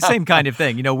it's the same kind of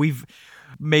thing. We've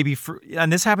maybe,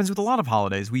 and this happens with a lot of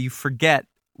holidays, we forget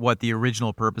what the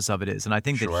original purpose of it is. And I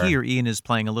think that here Ian is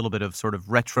playing a little bit of sort of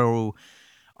retro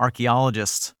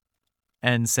archaeologist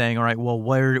and saying, all right, well,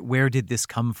 where did this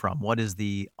come from? What is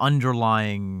the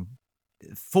underlying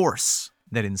force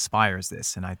that inspires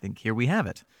this? And I think here we have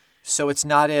it. So it's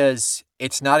not as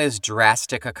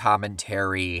drastic a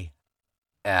commentary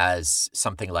as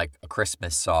something like a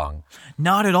Christmas song.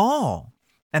 Not at all.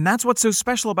 And that's what's so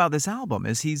special about this album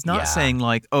is he's not saying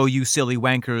like, oh, you silly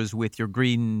wankers with your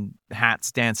green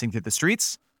hats dancing through the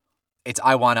streets. It's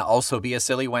I want to also be a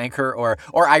silly wanker, or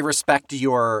I respect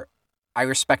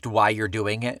why you're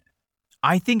doing it.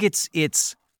 I think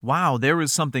it's wow, there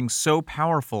is something so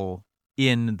powerful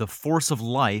in the force of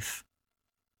life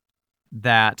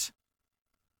that,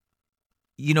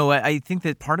 I think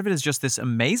that part of it is just this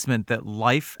amazement that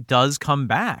life does come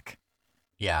back.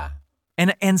 Yeah.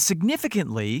 And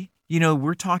significantly,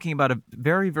 we're talking about a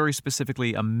very, very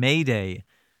specifically a May Day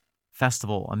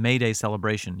festival, a May Day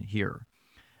celebration here.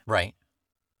 Right.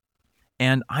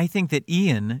 And I think that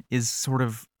Ian is sort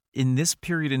of in this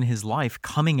period in his life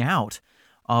coming out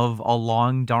of a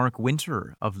long, dark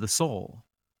winter of the soul.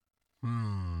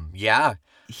 Yeah.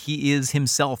 He is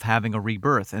himself having a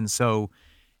rebirth. And so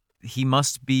he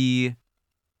must be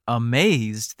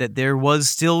amazed that there was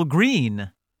still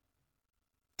green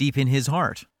deep in his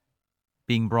heart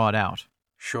being brought out.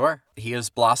 Sure. He is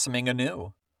blossoming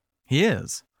anew. He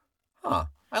is. Huh.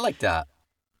 I like that.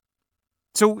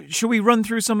 So should we run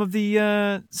through some of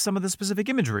the specific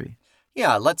imagery?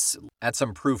 Yeah, let's add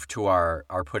some proof to our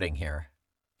pudding here.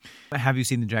 Have you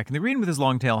seen the Jack in the Green with his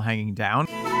long tail hanging down?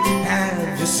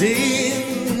 Have you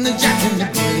seen the Jack in the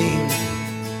Green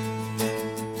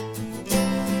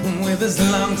with his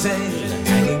long tail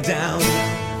hanging down?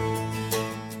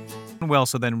 Well,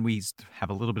 so then we have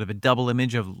a little bit of a double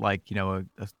image of like, a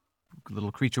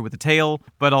little creature with a tail,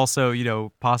 but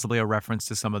also, possibly a reference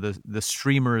to some of the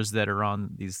streamers that are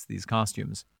on these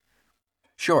costumes.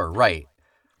 Sure, right.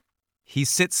 He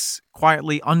sits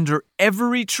quietly under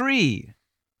every tree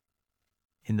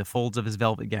in the folds of his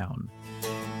velvet gown.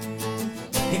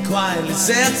 He quietly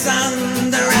sits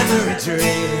under every tree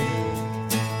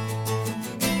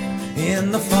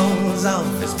in the folds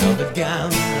of his velvet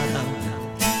gown.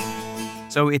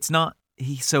 So it's not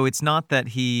that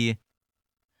he,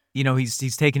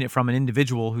 he's taken it from an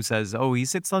individual who says, oh, he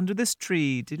sits under this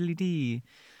tree, diddly-dee.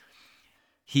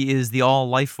 He is the all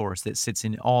life force that sits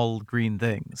in all green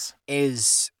things.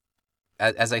 As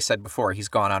I said before, he's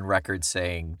gone on record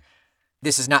saying,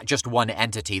 this is not just one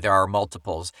entity, there are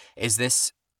multiples. Is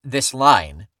this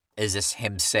line, is this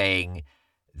him saying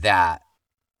that,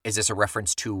 is this a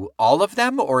reference to all of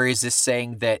them? Or is this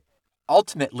saying that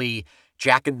ultimately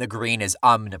Jack in the Green is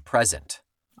omnipresent?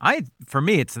 For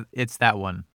me, it's that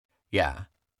one. Yeah.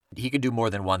 He can do more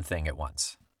than one thing at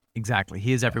once. Exactly.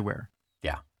 He is everywhere.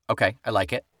 Yeah. Okay. I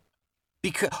like it.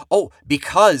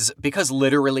 Because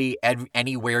literally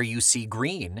anywhere you see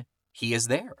green, he is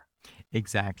there.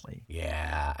 Exactly.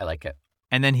 Yeah. I like it.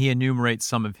 And then he enumerates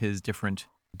some of his different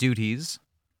duties.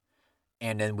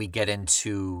 And then we get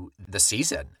into the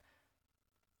season.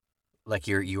 Like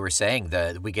you were saying,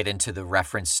 we get into the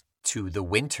reference to the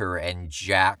winter and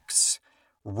Jack's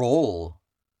role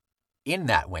in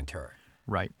that winter.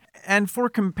 Right. And for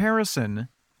comparison,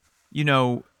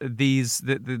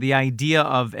 the idea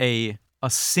of a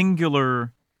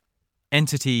singular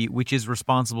entity which is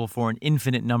responsible for an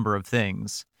infinite number of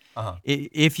things. Uh-huh.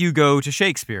 If you go to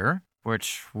Shakespeare,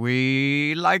 which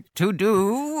we like to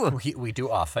do. We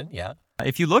do often, yeah.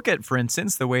 If you look at, for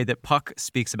instance, the way that Puck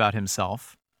speaks about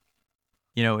himself,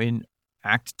 in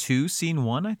Act 2, Scene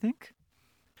 1, I think,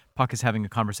 Puck is having a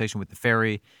conversation with the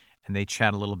fairy, and they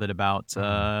chat a little bit about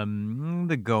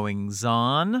the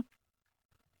goings-on.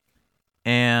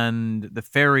 And the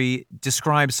fairy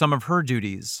describes some of her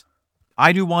duties.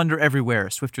 I do wander everywhere,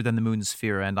 swifter than the moon's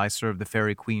sphere, and I serve the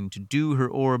fairy queen to dew her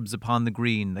orbs upon the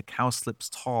green. The cowslips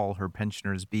tall her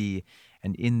pensioners be,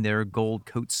 and in their gold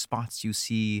coat spots you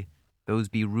see, those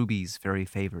be rubies, fairy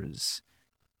favors.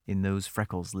 In those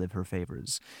freckles live her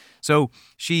favors. So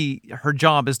her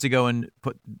job is to go and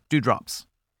put dewdrops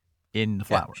in the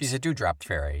flowers. Yeah, she's a dewdrop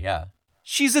fairy, yeah.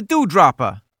 She's a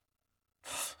dewdropper.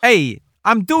 Hey,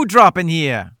 I'm dewdropping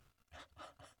here.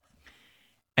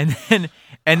 And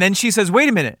then she says, wait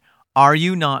a minute. Are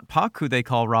you not Puck, who they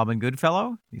call Robin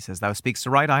Goodfellow? He says, Thou speakst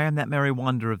aright, I am that merry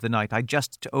wanderer of the night. I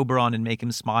jest to Oberon and make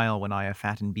him smile when I a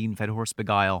fat and bean-fed horse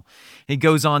beguile. He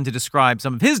goes on to describe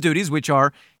some of his duties, which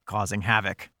are causing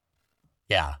havoc.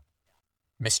 Yeah.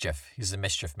 Mischief. He's a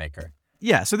mischief maker.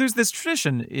 Yeah, so there's this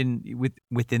tradition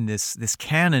within this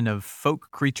canon of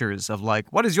folk creatures of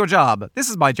like, what is your job? This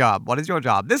is my job. What is your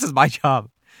job? This is my job.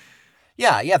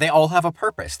 Yeah, they all have a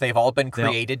purpose. They've all been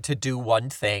created to do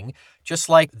one thing, just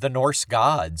like the Norse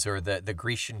gods or the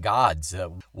Grecian gods.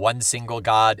 One single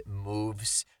god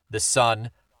moves the sun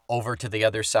over to the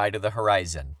other side of the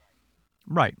horizon.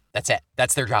 Right. That's it.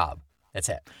 That's their job. That's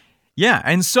it. Yeah,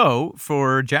 and so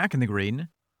for Jack in the Green,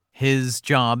 his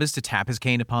job is to tap his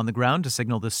cane upon the ground to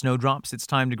signal the snowdrops it's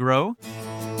time to grow.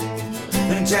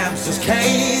 And taps his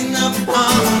cane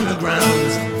upon the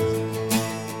ground.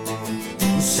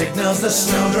 Signals the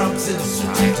snowdrops it's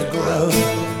time to grow.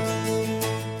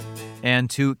 And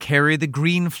to carry the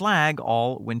green flag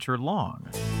all winter long.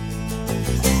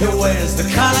 He wears the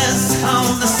colors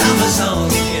of the summer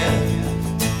zone, yeah.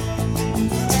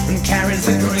 And carries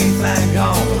the green flag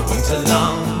all winter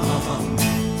long.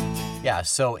 Yeah,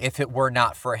 so if it were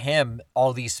not for him,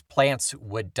 all these plants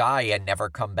would die and never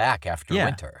come back after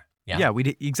winter. Yeah,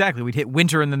 we'd hit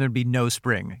winter and then there'd be no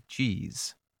spring.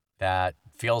 Jeez. That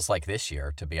feels like this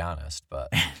year, to be honest,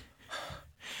 but...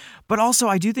 But also,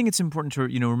 I do think it's important to,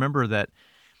 remember that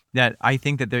I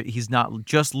think that he's not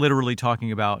just literally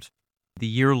talking about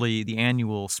the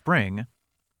annual spring,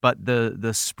 but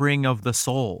the spring of the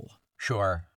soul.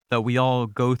 Sure. That we all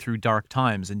go through dark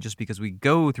times, and just because we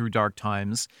go through dark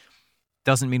times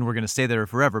doesn't mean we're going to stay there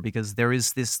forever, because there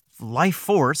is this life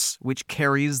force which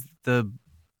carries the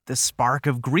spark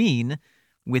of green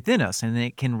within us, and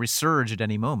it can resurge at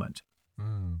any moment.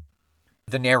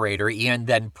 The narrator, Ian,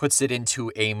 then puts it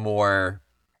into a more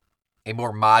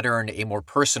modern, a more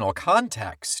personal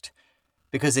context,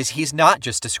 because he's not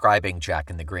just describing Jack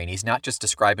in the Green. He's not just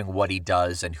describing what he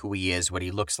does and who he is, what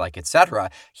he looks like, etc.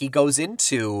 He goes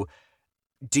into,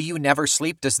 do you never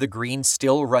sleep? Does the green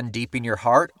still run deep in your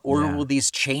heart? Or will these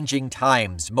changing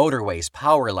times, motorways,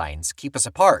 power lines keep us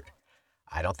apart?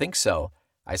 I don't think so.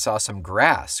 I saw some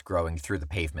grass growing through the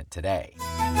pavement today.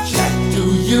 Jack,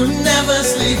 do you never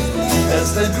sleep?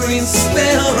 Does the green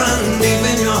still run deep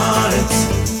in your heart?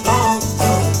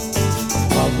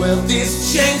 What will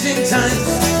these changing times,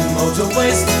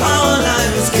 motorways, power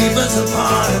lines keep us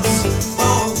apart?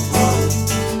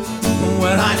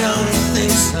 Well, I don't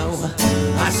think so.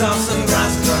 I saw some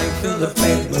grass growing through the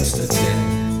pavements today.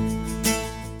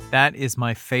 That is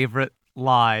my favorite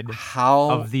line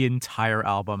of the entire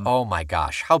album. Oh my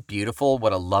gosh, how beautiful.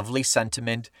 What a lovely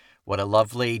sentiment. What a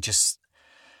lovely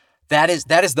that is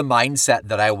the mindset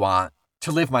that I want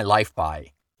to live my life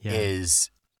by. Is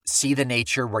see the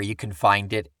nature where you can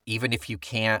find it, even if you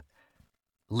can't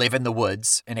live in the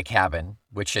woods in a cabin,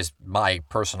 which is my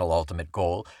personal ultimate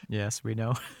goal. Yes, we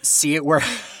know. See it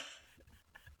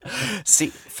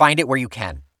find it where you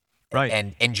can. Right.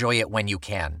 And enjoy it when you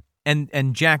can.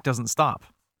 And Jack doesn't stop.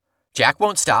 Jack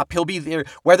won't stop. He'll be there.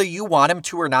 Whether you want him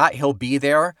to or not, he'll be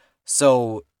there.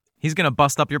 So he's going to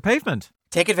bust up your pavement.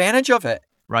 Take advantage of it.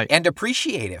 Right. And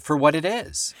appreciate it for what it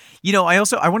is. I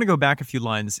want to go back a few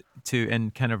lines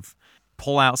and kind of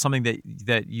pull out something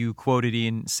that you quoted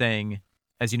Ian saying,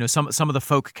 as you know, some of the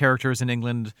folk characters in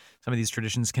England, some of these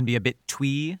traditions can be a bit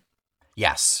twee.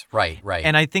 Yes, right.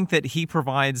 And I think that he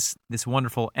provides this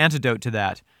wonderful antidote to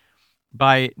that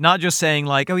by not just saying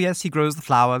like, oh yes, he grows the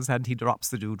flowers and he drops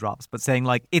the dewdrops, but saying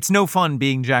like, it's no fun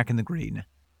being Jack in the Green.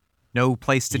 No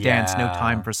place to dance, no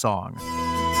time for song.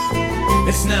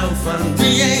 It's no fun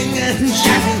being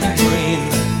Jack in the Green.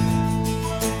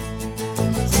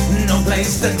 No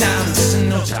place to dance,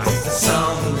 no time for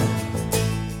song.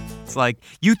 It's like,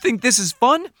 you think this is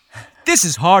fun? This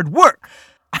is hard work.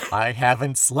 I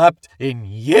haven't slept in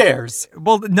years.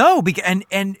 Well, no,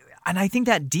 and I think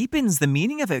that deepens the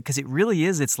meaning of it, because it really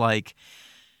is. It's like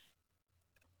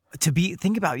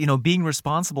think about, being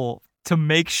responsible to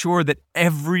make sure that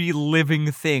every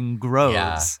living thing grows.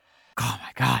 Yeah. Oh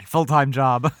my God, full-time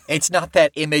job. It's not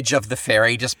that image of the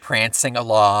fairy just prancing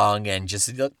along and just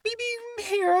like, beep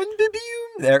here and beep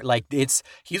there. Like he's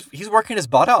working his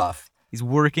butt off. He's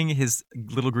working his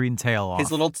little green tail off.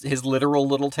 His literal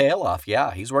little tail off.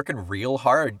 Yeah, he's working real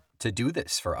hard to do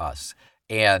this for us.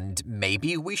 And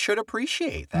maybe we should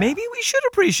appreciate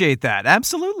that.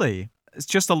 Absolutely. It's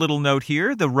just a little note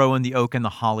here. The rowan, the oak, and the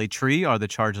holly tree are the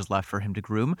charges left for him to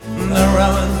groom. The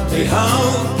rowan, the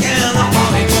oak, and the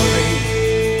holly tree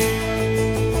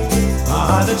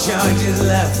are the charges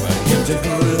left for him to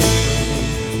groom.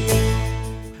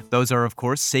 Those are, of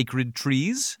course, sacred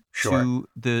trees Sure. to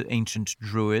the ancient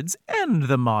druids and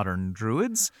the modern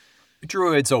druids.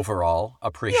 Druids overall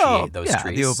appreciate those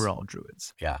trees. The overall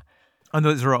druids. Yeah. And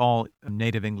those are all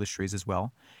native English trees as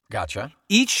well. Gotcha.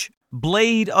 Each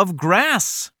blade of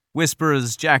grass,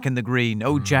 whispers Jack in the Green.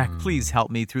 Oh, Jack, please help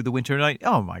me through the winter night.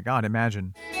 Oh, my God,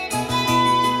 imagine. Each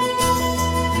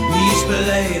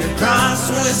blade of grass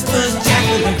whispers Jack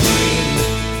in the Green.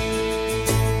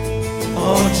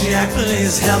 Oh, Jack,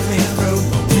 please help me through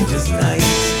the winter's night.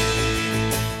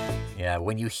 Yeah,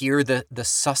 when you hear the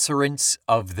susurrance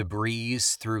of the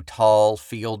breeze through tall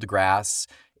field grass,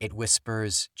 it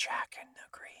whispers, Jack in the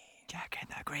Green. Jack in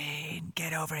the Green,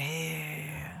 get over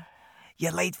here.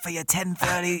 You're late for your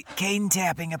 10:30 cane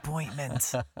tapping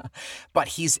appointment. But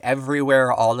he's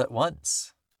everywhere all at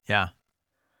once. Yeah.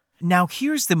 Now,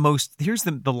 here's the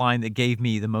line that gave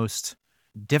me the most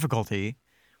difficulty.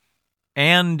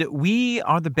 And we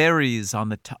are the berries on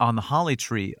the holly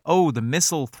tree. Oh, the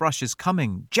missel thrush is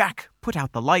coming. Jack, put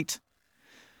out the light.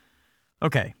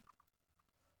 Okay.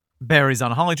 Berries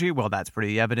on a holly tree. Well, that's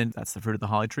pretty evident. That's the fruit of the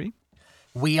holly tree.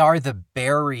 We are the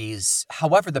berries.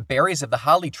 However, the berries of the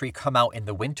holly tree come out in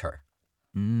the winter.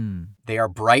 They are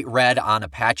bright red on a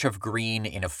patch of green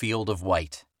in a field of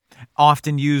white.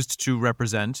 Often used to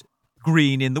represent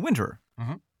green in the winter.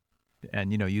 Mm-hmm.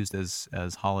 And, used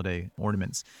as holiday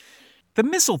ornaments. The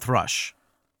missel thrush.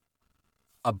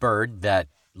 A bird that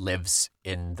lives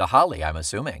in the holly, I'm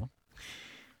assuming.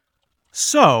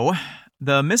 So,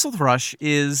 the missel thrush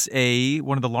is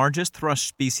one of the largest thrush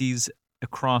species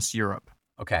across Europe.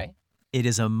 Okay. It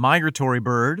is a migratory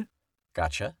bird.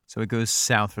 Gotcha. So it goes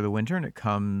south for the winter and it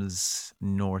comes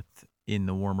north in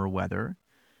the warmer weather.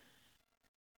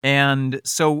 And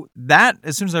so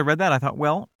as soon as I read that, I thought,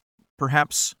 well,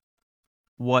 perhaps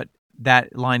what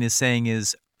that line is saying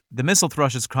is the missel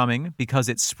thrush is coming because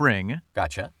it's spring.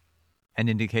 Gotcha. An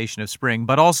indication of spring.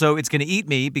 But also it's going to eat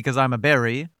me because I'm a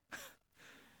berry.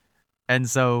 And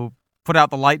so put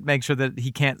out the light, make sure that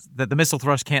the missel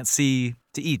thrush can't see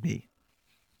to eat me.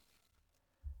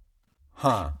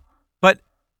 Huh. But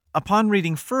upon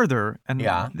reading further, and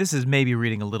this is maybe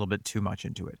reading a little bit too much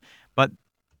into it, but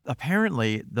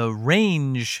apparently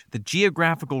the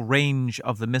geographical range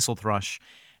of the missel thrush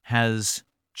has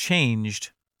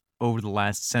changed over the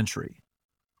last century.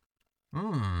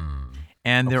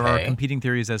 And there are competing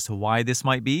theories as to why this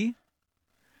might be.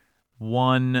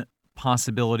 One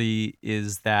possibility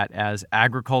is that as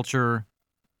agriculture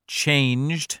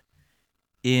changed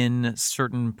in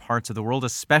certain parts of the world,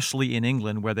 especially in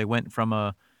England, where they went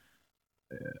from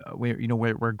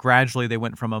where gradually they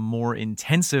went from a more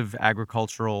intensive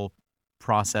agricultural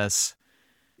process,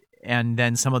 and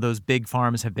then some of those big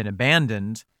farms have been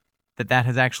abandoned, that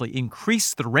has actually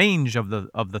increased the range of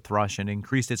the thrush and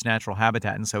increased its natural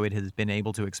habitat, and so it has been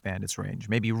able to expand its range,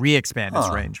 maybe re-expand its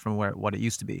range from what it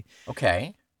used to be.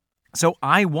 Okay. So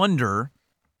I wonder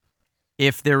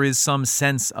if there is some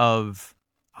sense of,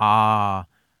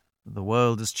 the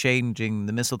world is changing.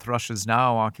 The missel thrushes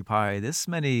now occupy this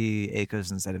many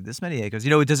acres instead of this many acres.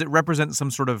 Does it represent some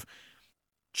sort of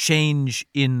change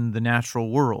in the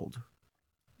natural world?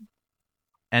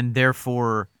 And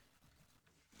therefore,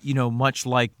 much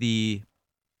like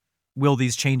will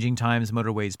these changing times,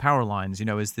 motorways, power lines,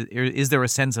 is there a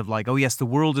sense of like, oh yes, the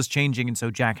world is changing and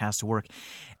so Jack has to work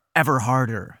ever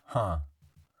harder? Huh.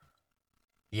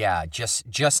 Yeah,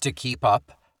 just to keep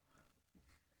up.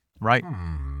 Right.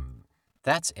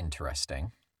 That's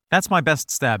interesting. That's my best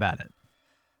stab at it.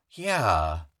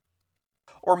 Yeah.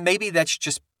 Or maybe that's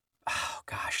just, oh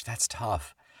gosh, that's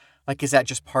tough. Like, is that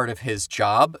just part of his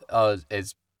job,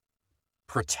 is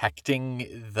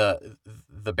protecting the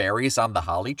berries on the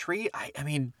holly tree? I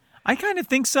mean, I kind of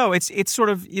think so. It's sort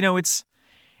of, it's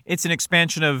an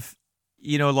expansion of,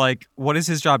 like, what is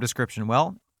his job description?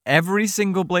 Well, every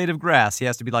single blade of grass, he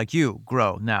has to be like, you,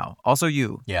 grow now. Also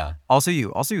you. Yeah. Also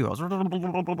you. Also you.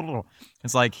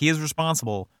 It's like he is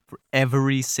responsible for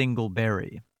every single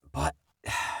berry. But,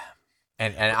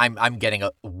 and I'm getting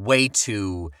way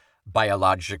too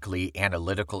biologically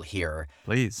analytical here.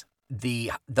 Please.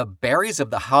 The berries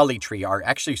of the holly tree are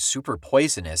actually super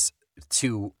poisonous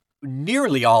to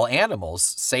nearly all animals,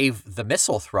 save the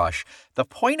missel thrush. The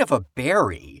point of a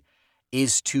berry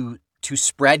is to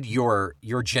spread your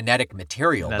genetic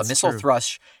material. That's the missel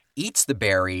thrush eats the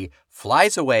berry,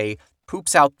 flies away,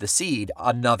 poops out the seed,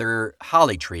 another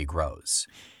holly tree grows.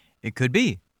 It could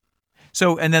be.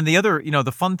 So, and then the other,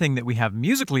 the fun thing that we have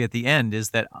musically at the end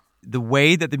is that the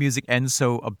way that the music ends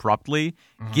so abruptly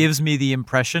gives me the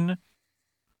impression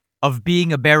of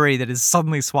being a berry that is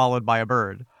suddenly swallowed by a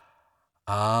bird.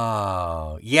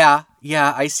 Oh, yeah,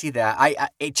 I see that.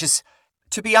 It just,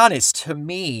 To be honest, to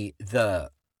me,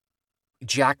 the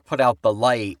Jack put out the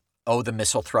light, oh, the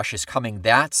missile thrush is coming.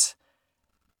 That's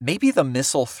maybe the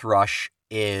missile thrush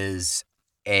is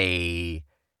a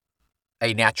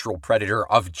natural predator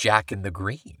of Jack in the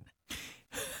Green.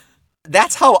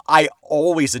 That's how I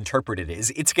always interpreted it.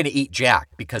 Is it's going to eat Jack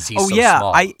because he's so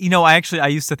small. I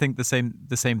used to think the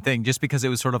same thing, just because it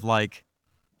was sort of like,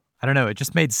 I don't know, it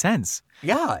just made sense.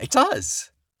 Yeah, it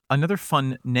does. Another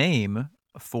fun name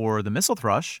for the missile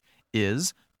thrush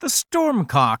is the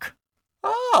stormcock.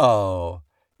 Oh,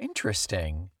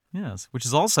 interesting. Yes, which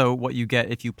is also what you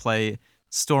get if you play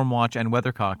Stormwatch and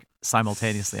Weathercock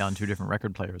simultaneously on two different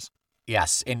record players.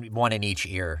 Yes, one in each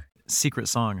ear. Secret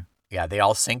song. Yeah, they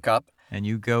all sync up. And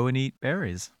you go and eat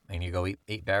berries. And you go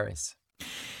eat berries.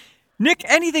 Nick,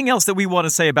 anything else that we want to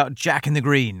say about Jack in the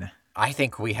Green? I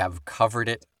think we have covered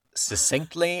it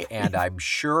succinctly, and I'm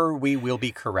sure we will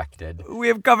be corrected. We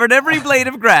have covered every blade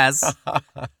of grass.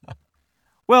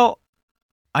 Well,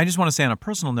 I just want to say on a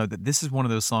personal note that this is one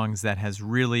of those songs that has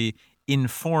really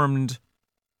informed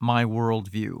my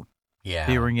worldview. Yeah.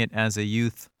 Hearing it as a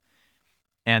youth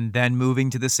and then moving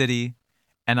to the city.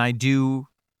 And I do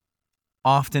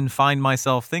often find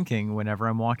myself thinking whenever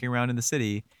I'm walking around in the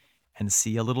city and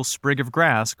see a little sprig of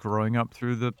grass growing up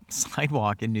through the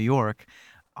sidewalk in New York,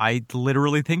 I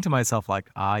literally think to myself like,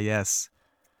 ah, yes,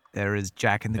 there is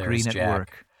Jack in the Green at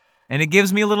work. And it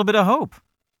gives me a little bit of hope.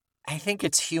 I think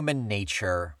it's human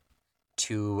nature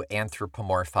to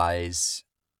anthropomorphize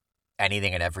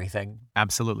anything and everything.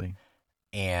 Absolutely.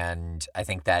 And I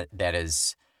think that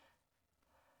is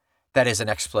an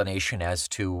explanation as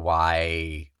to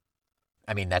why.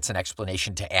 I mean, that's an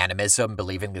explanation to animism,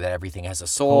 believing that everything has a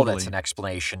soul. Totally. That's an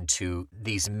explanation to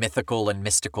these mythical and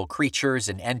mystical creatures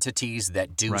and entities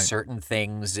that do certain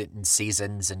things in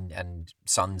seasons and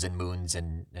suns and moons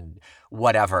and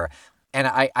whatever. And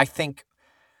I think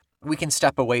we can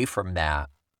step away from that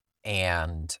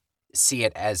and see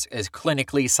it as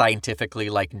clinically, scientifically,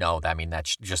 like, no, I mean,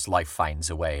 that's just life finds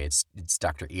a way. It's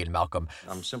Dr. Ian Malcolm.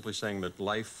 I'm simply saying that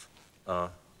life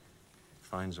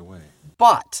finds a way.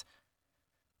 But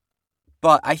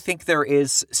I think there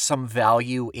is some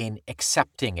value in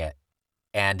accepting it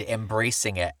and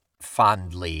embracing it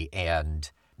fondly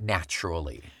and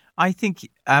naturally. I think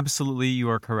absolutely you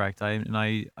are correct.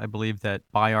 I believe that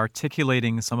by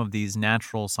articulating some of these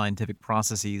natural scientific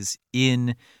processes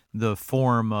in the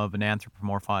form of an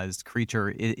anthropomorphized creature,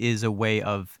 it is a way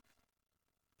of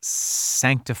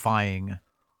sanctifying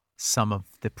some of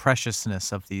the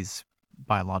preciousness of these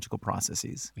biological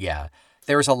processes. Yeah.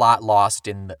 There's a lot lost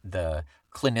in the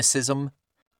clinicism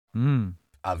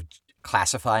of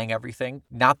classifying everything.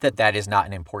 Not that is not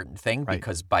an important thing,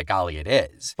 because by golly, it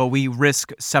is. But we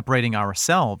risk separating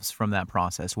ourselves from that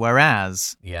process.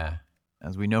 Whereas,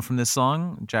 as we know from this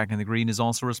song, Jack in the Green is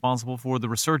also responsible for the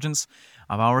resurgence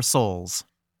of our souls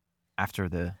after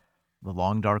the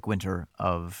long, dark winter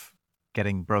of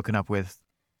getting broken up with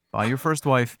by your first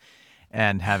wife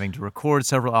and having to record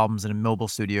several albums in a mobile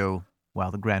studio while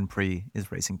the Grand Prix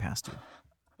is racing past you.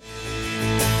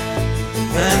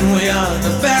 And we are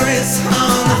the berries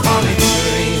on the holly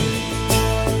tree.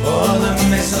 Oh, the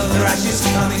missile thrush is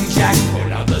coming, Jack,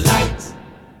 put out the light.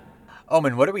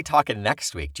 Omen, what are we talking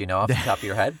next week? Do you know off the top of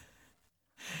your head?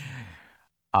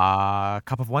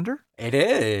 Cup of Wonder? It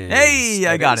is. Hey,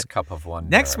 I got it. Cup of Wonder.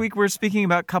 Next week, we're speaking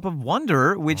about Cup of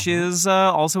Wonder, which is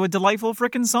also a delightful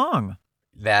frickin' song.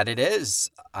 That it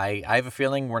is. I have a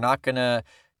feeling we're not gonna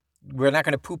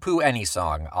poo-poo any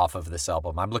song off of this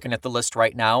album. I'm looking at the list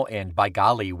right now, and by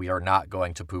golly, we are not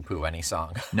going to poo-poo any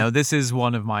song. No, this is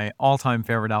one of my all-time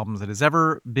favorite albums that has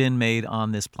ever been made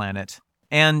on this planet.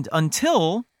 And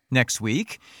until next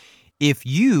week, if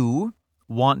you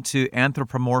want to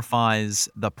anthropomorphize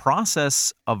the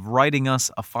process of writing us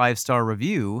a 5-star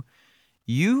review,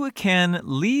 you can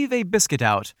leave a biscuit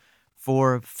out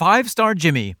for 5-star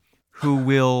Jimmy, who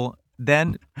will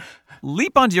then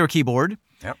leap onto your keyboard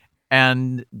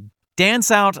and dance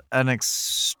out an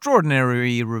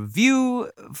extraordinary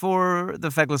review for the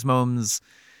Feckless Momes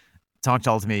Talk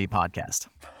Tall to Me podcast.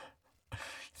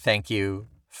 Thank you,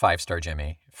 5-star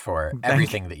Jimmy, for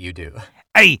everything that you do.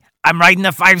 Hey, I'm writing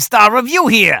a 5-star review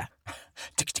here.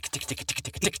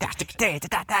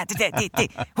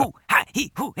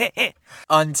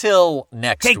 Until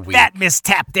next week. Take that, Miss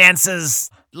Tap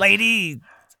Dancers lady.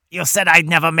 You said I'd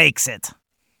never makes it.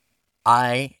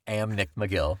 I am Nick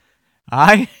McGill.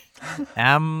 I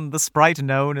am the sprite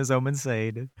known as Omen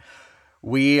Sade.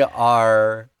 We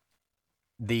are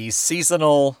the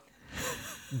seasonal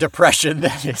depression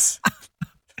that is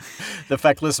the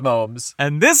Feckless Momes.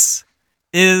 And this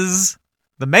is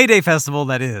the May Day Festival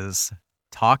that is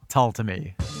Talk Tull to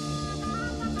Me.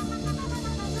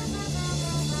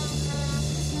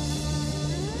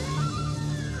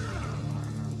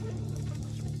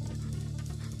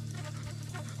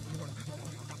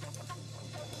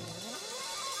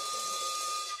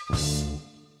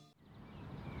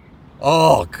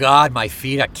 Oh, God, my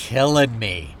feet are killing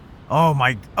me.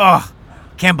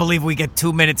 Can't believe we get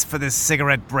 2 minutes for this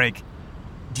cigarette break.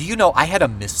 Do you know I had a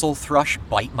missile thrush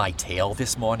bite my tail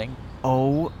this morning?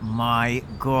 Oh my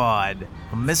God.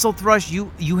 A missile thrush?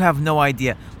 You have no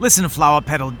idea. Listen, Flower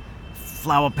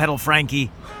Petal Frankie.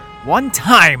 One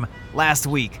time last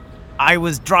week, I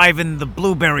was driving the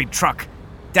blueberry truck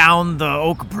down the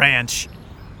Oak Branch,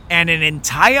 and an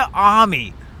entire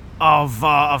army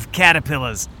of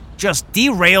caterpillars just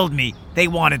derailed me. They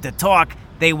wanted to talk,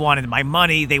 they wanted my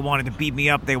money, they wanted to beat me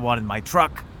up, they wanted my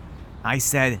truck. I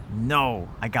said no.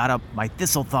 I got up my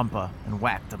thistle thumper and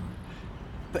whacked them.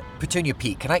 But Petunia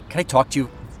Pete, can I talk to you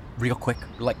real quick?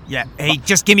 Yeah, hey,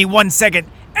 just give me 1 second.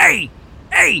 Hey,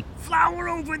 flower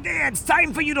over there. It's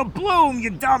time for you to bloom,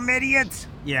 you dumb idiot.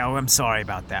 Yeah, I'm sorry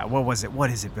about that. What was it? What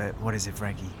is it,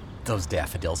 Frankie? Those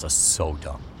daffodils are so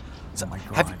dumb. Oh my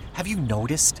God. Have you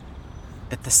noticed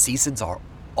that the seasons are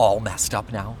all messed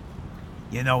up now?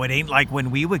 You know, it ain't like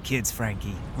when we were kids,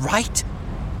 Frankie. Right?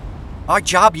 Our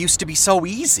job used to be so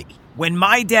easy. When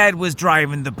my dad was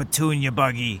driving the Petunia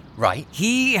buggy, Right?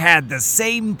 he had the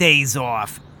same days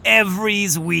off every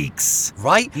weeks.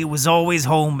 Right? He was always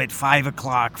home at 5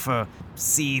 o'clock for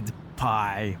seed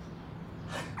pie.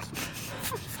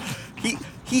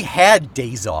 He had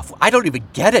days off. I don't even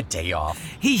get a day off.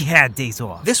 He had days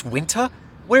off. This winter,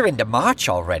 we're into March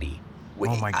already.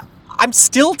 Oh my God. I'm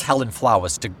still telling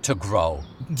flowers to grow.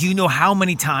 Do you know how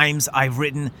many times I've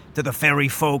written to the fairy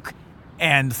folk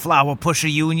and Flower Pusher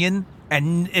Union?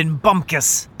 And in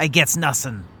Bumpkus, I gets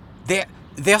nothing.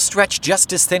 They're stretched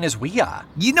just as thin as we are.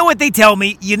 You know what they tell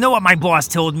me? You know what my boss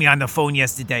told me on the phone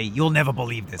yesterday? You'll never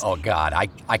believe this. Oh, God,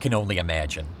 I can only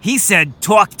imagine. He said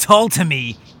Talk Tull to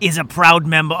Me is a proud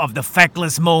member of the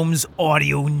Feckless Momes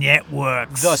Audio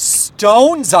Networks. The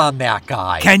stones on that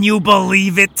guy. Can you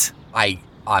believe it?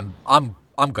 I'm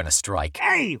gonna strike.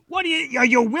 Hey, are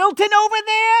you wilting over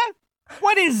there?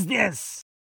 What is this?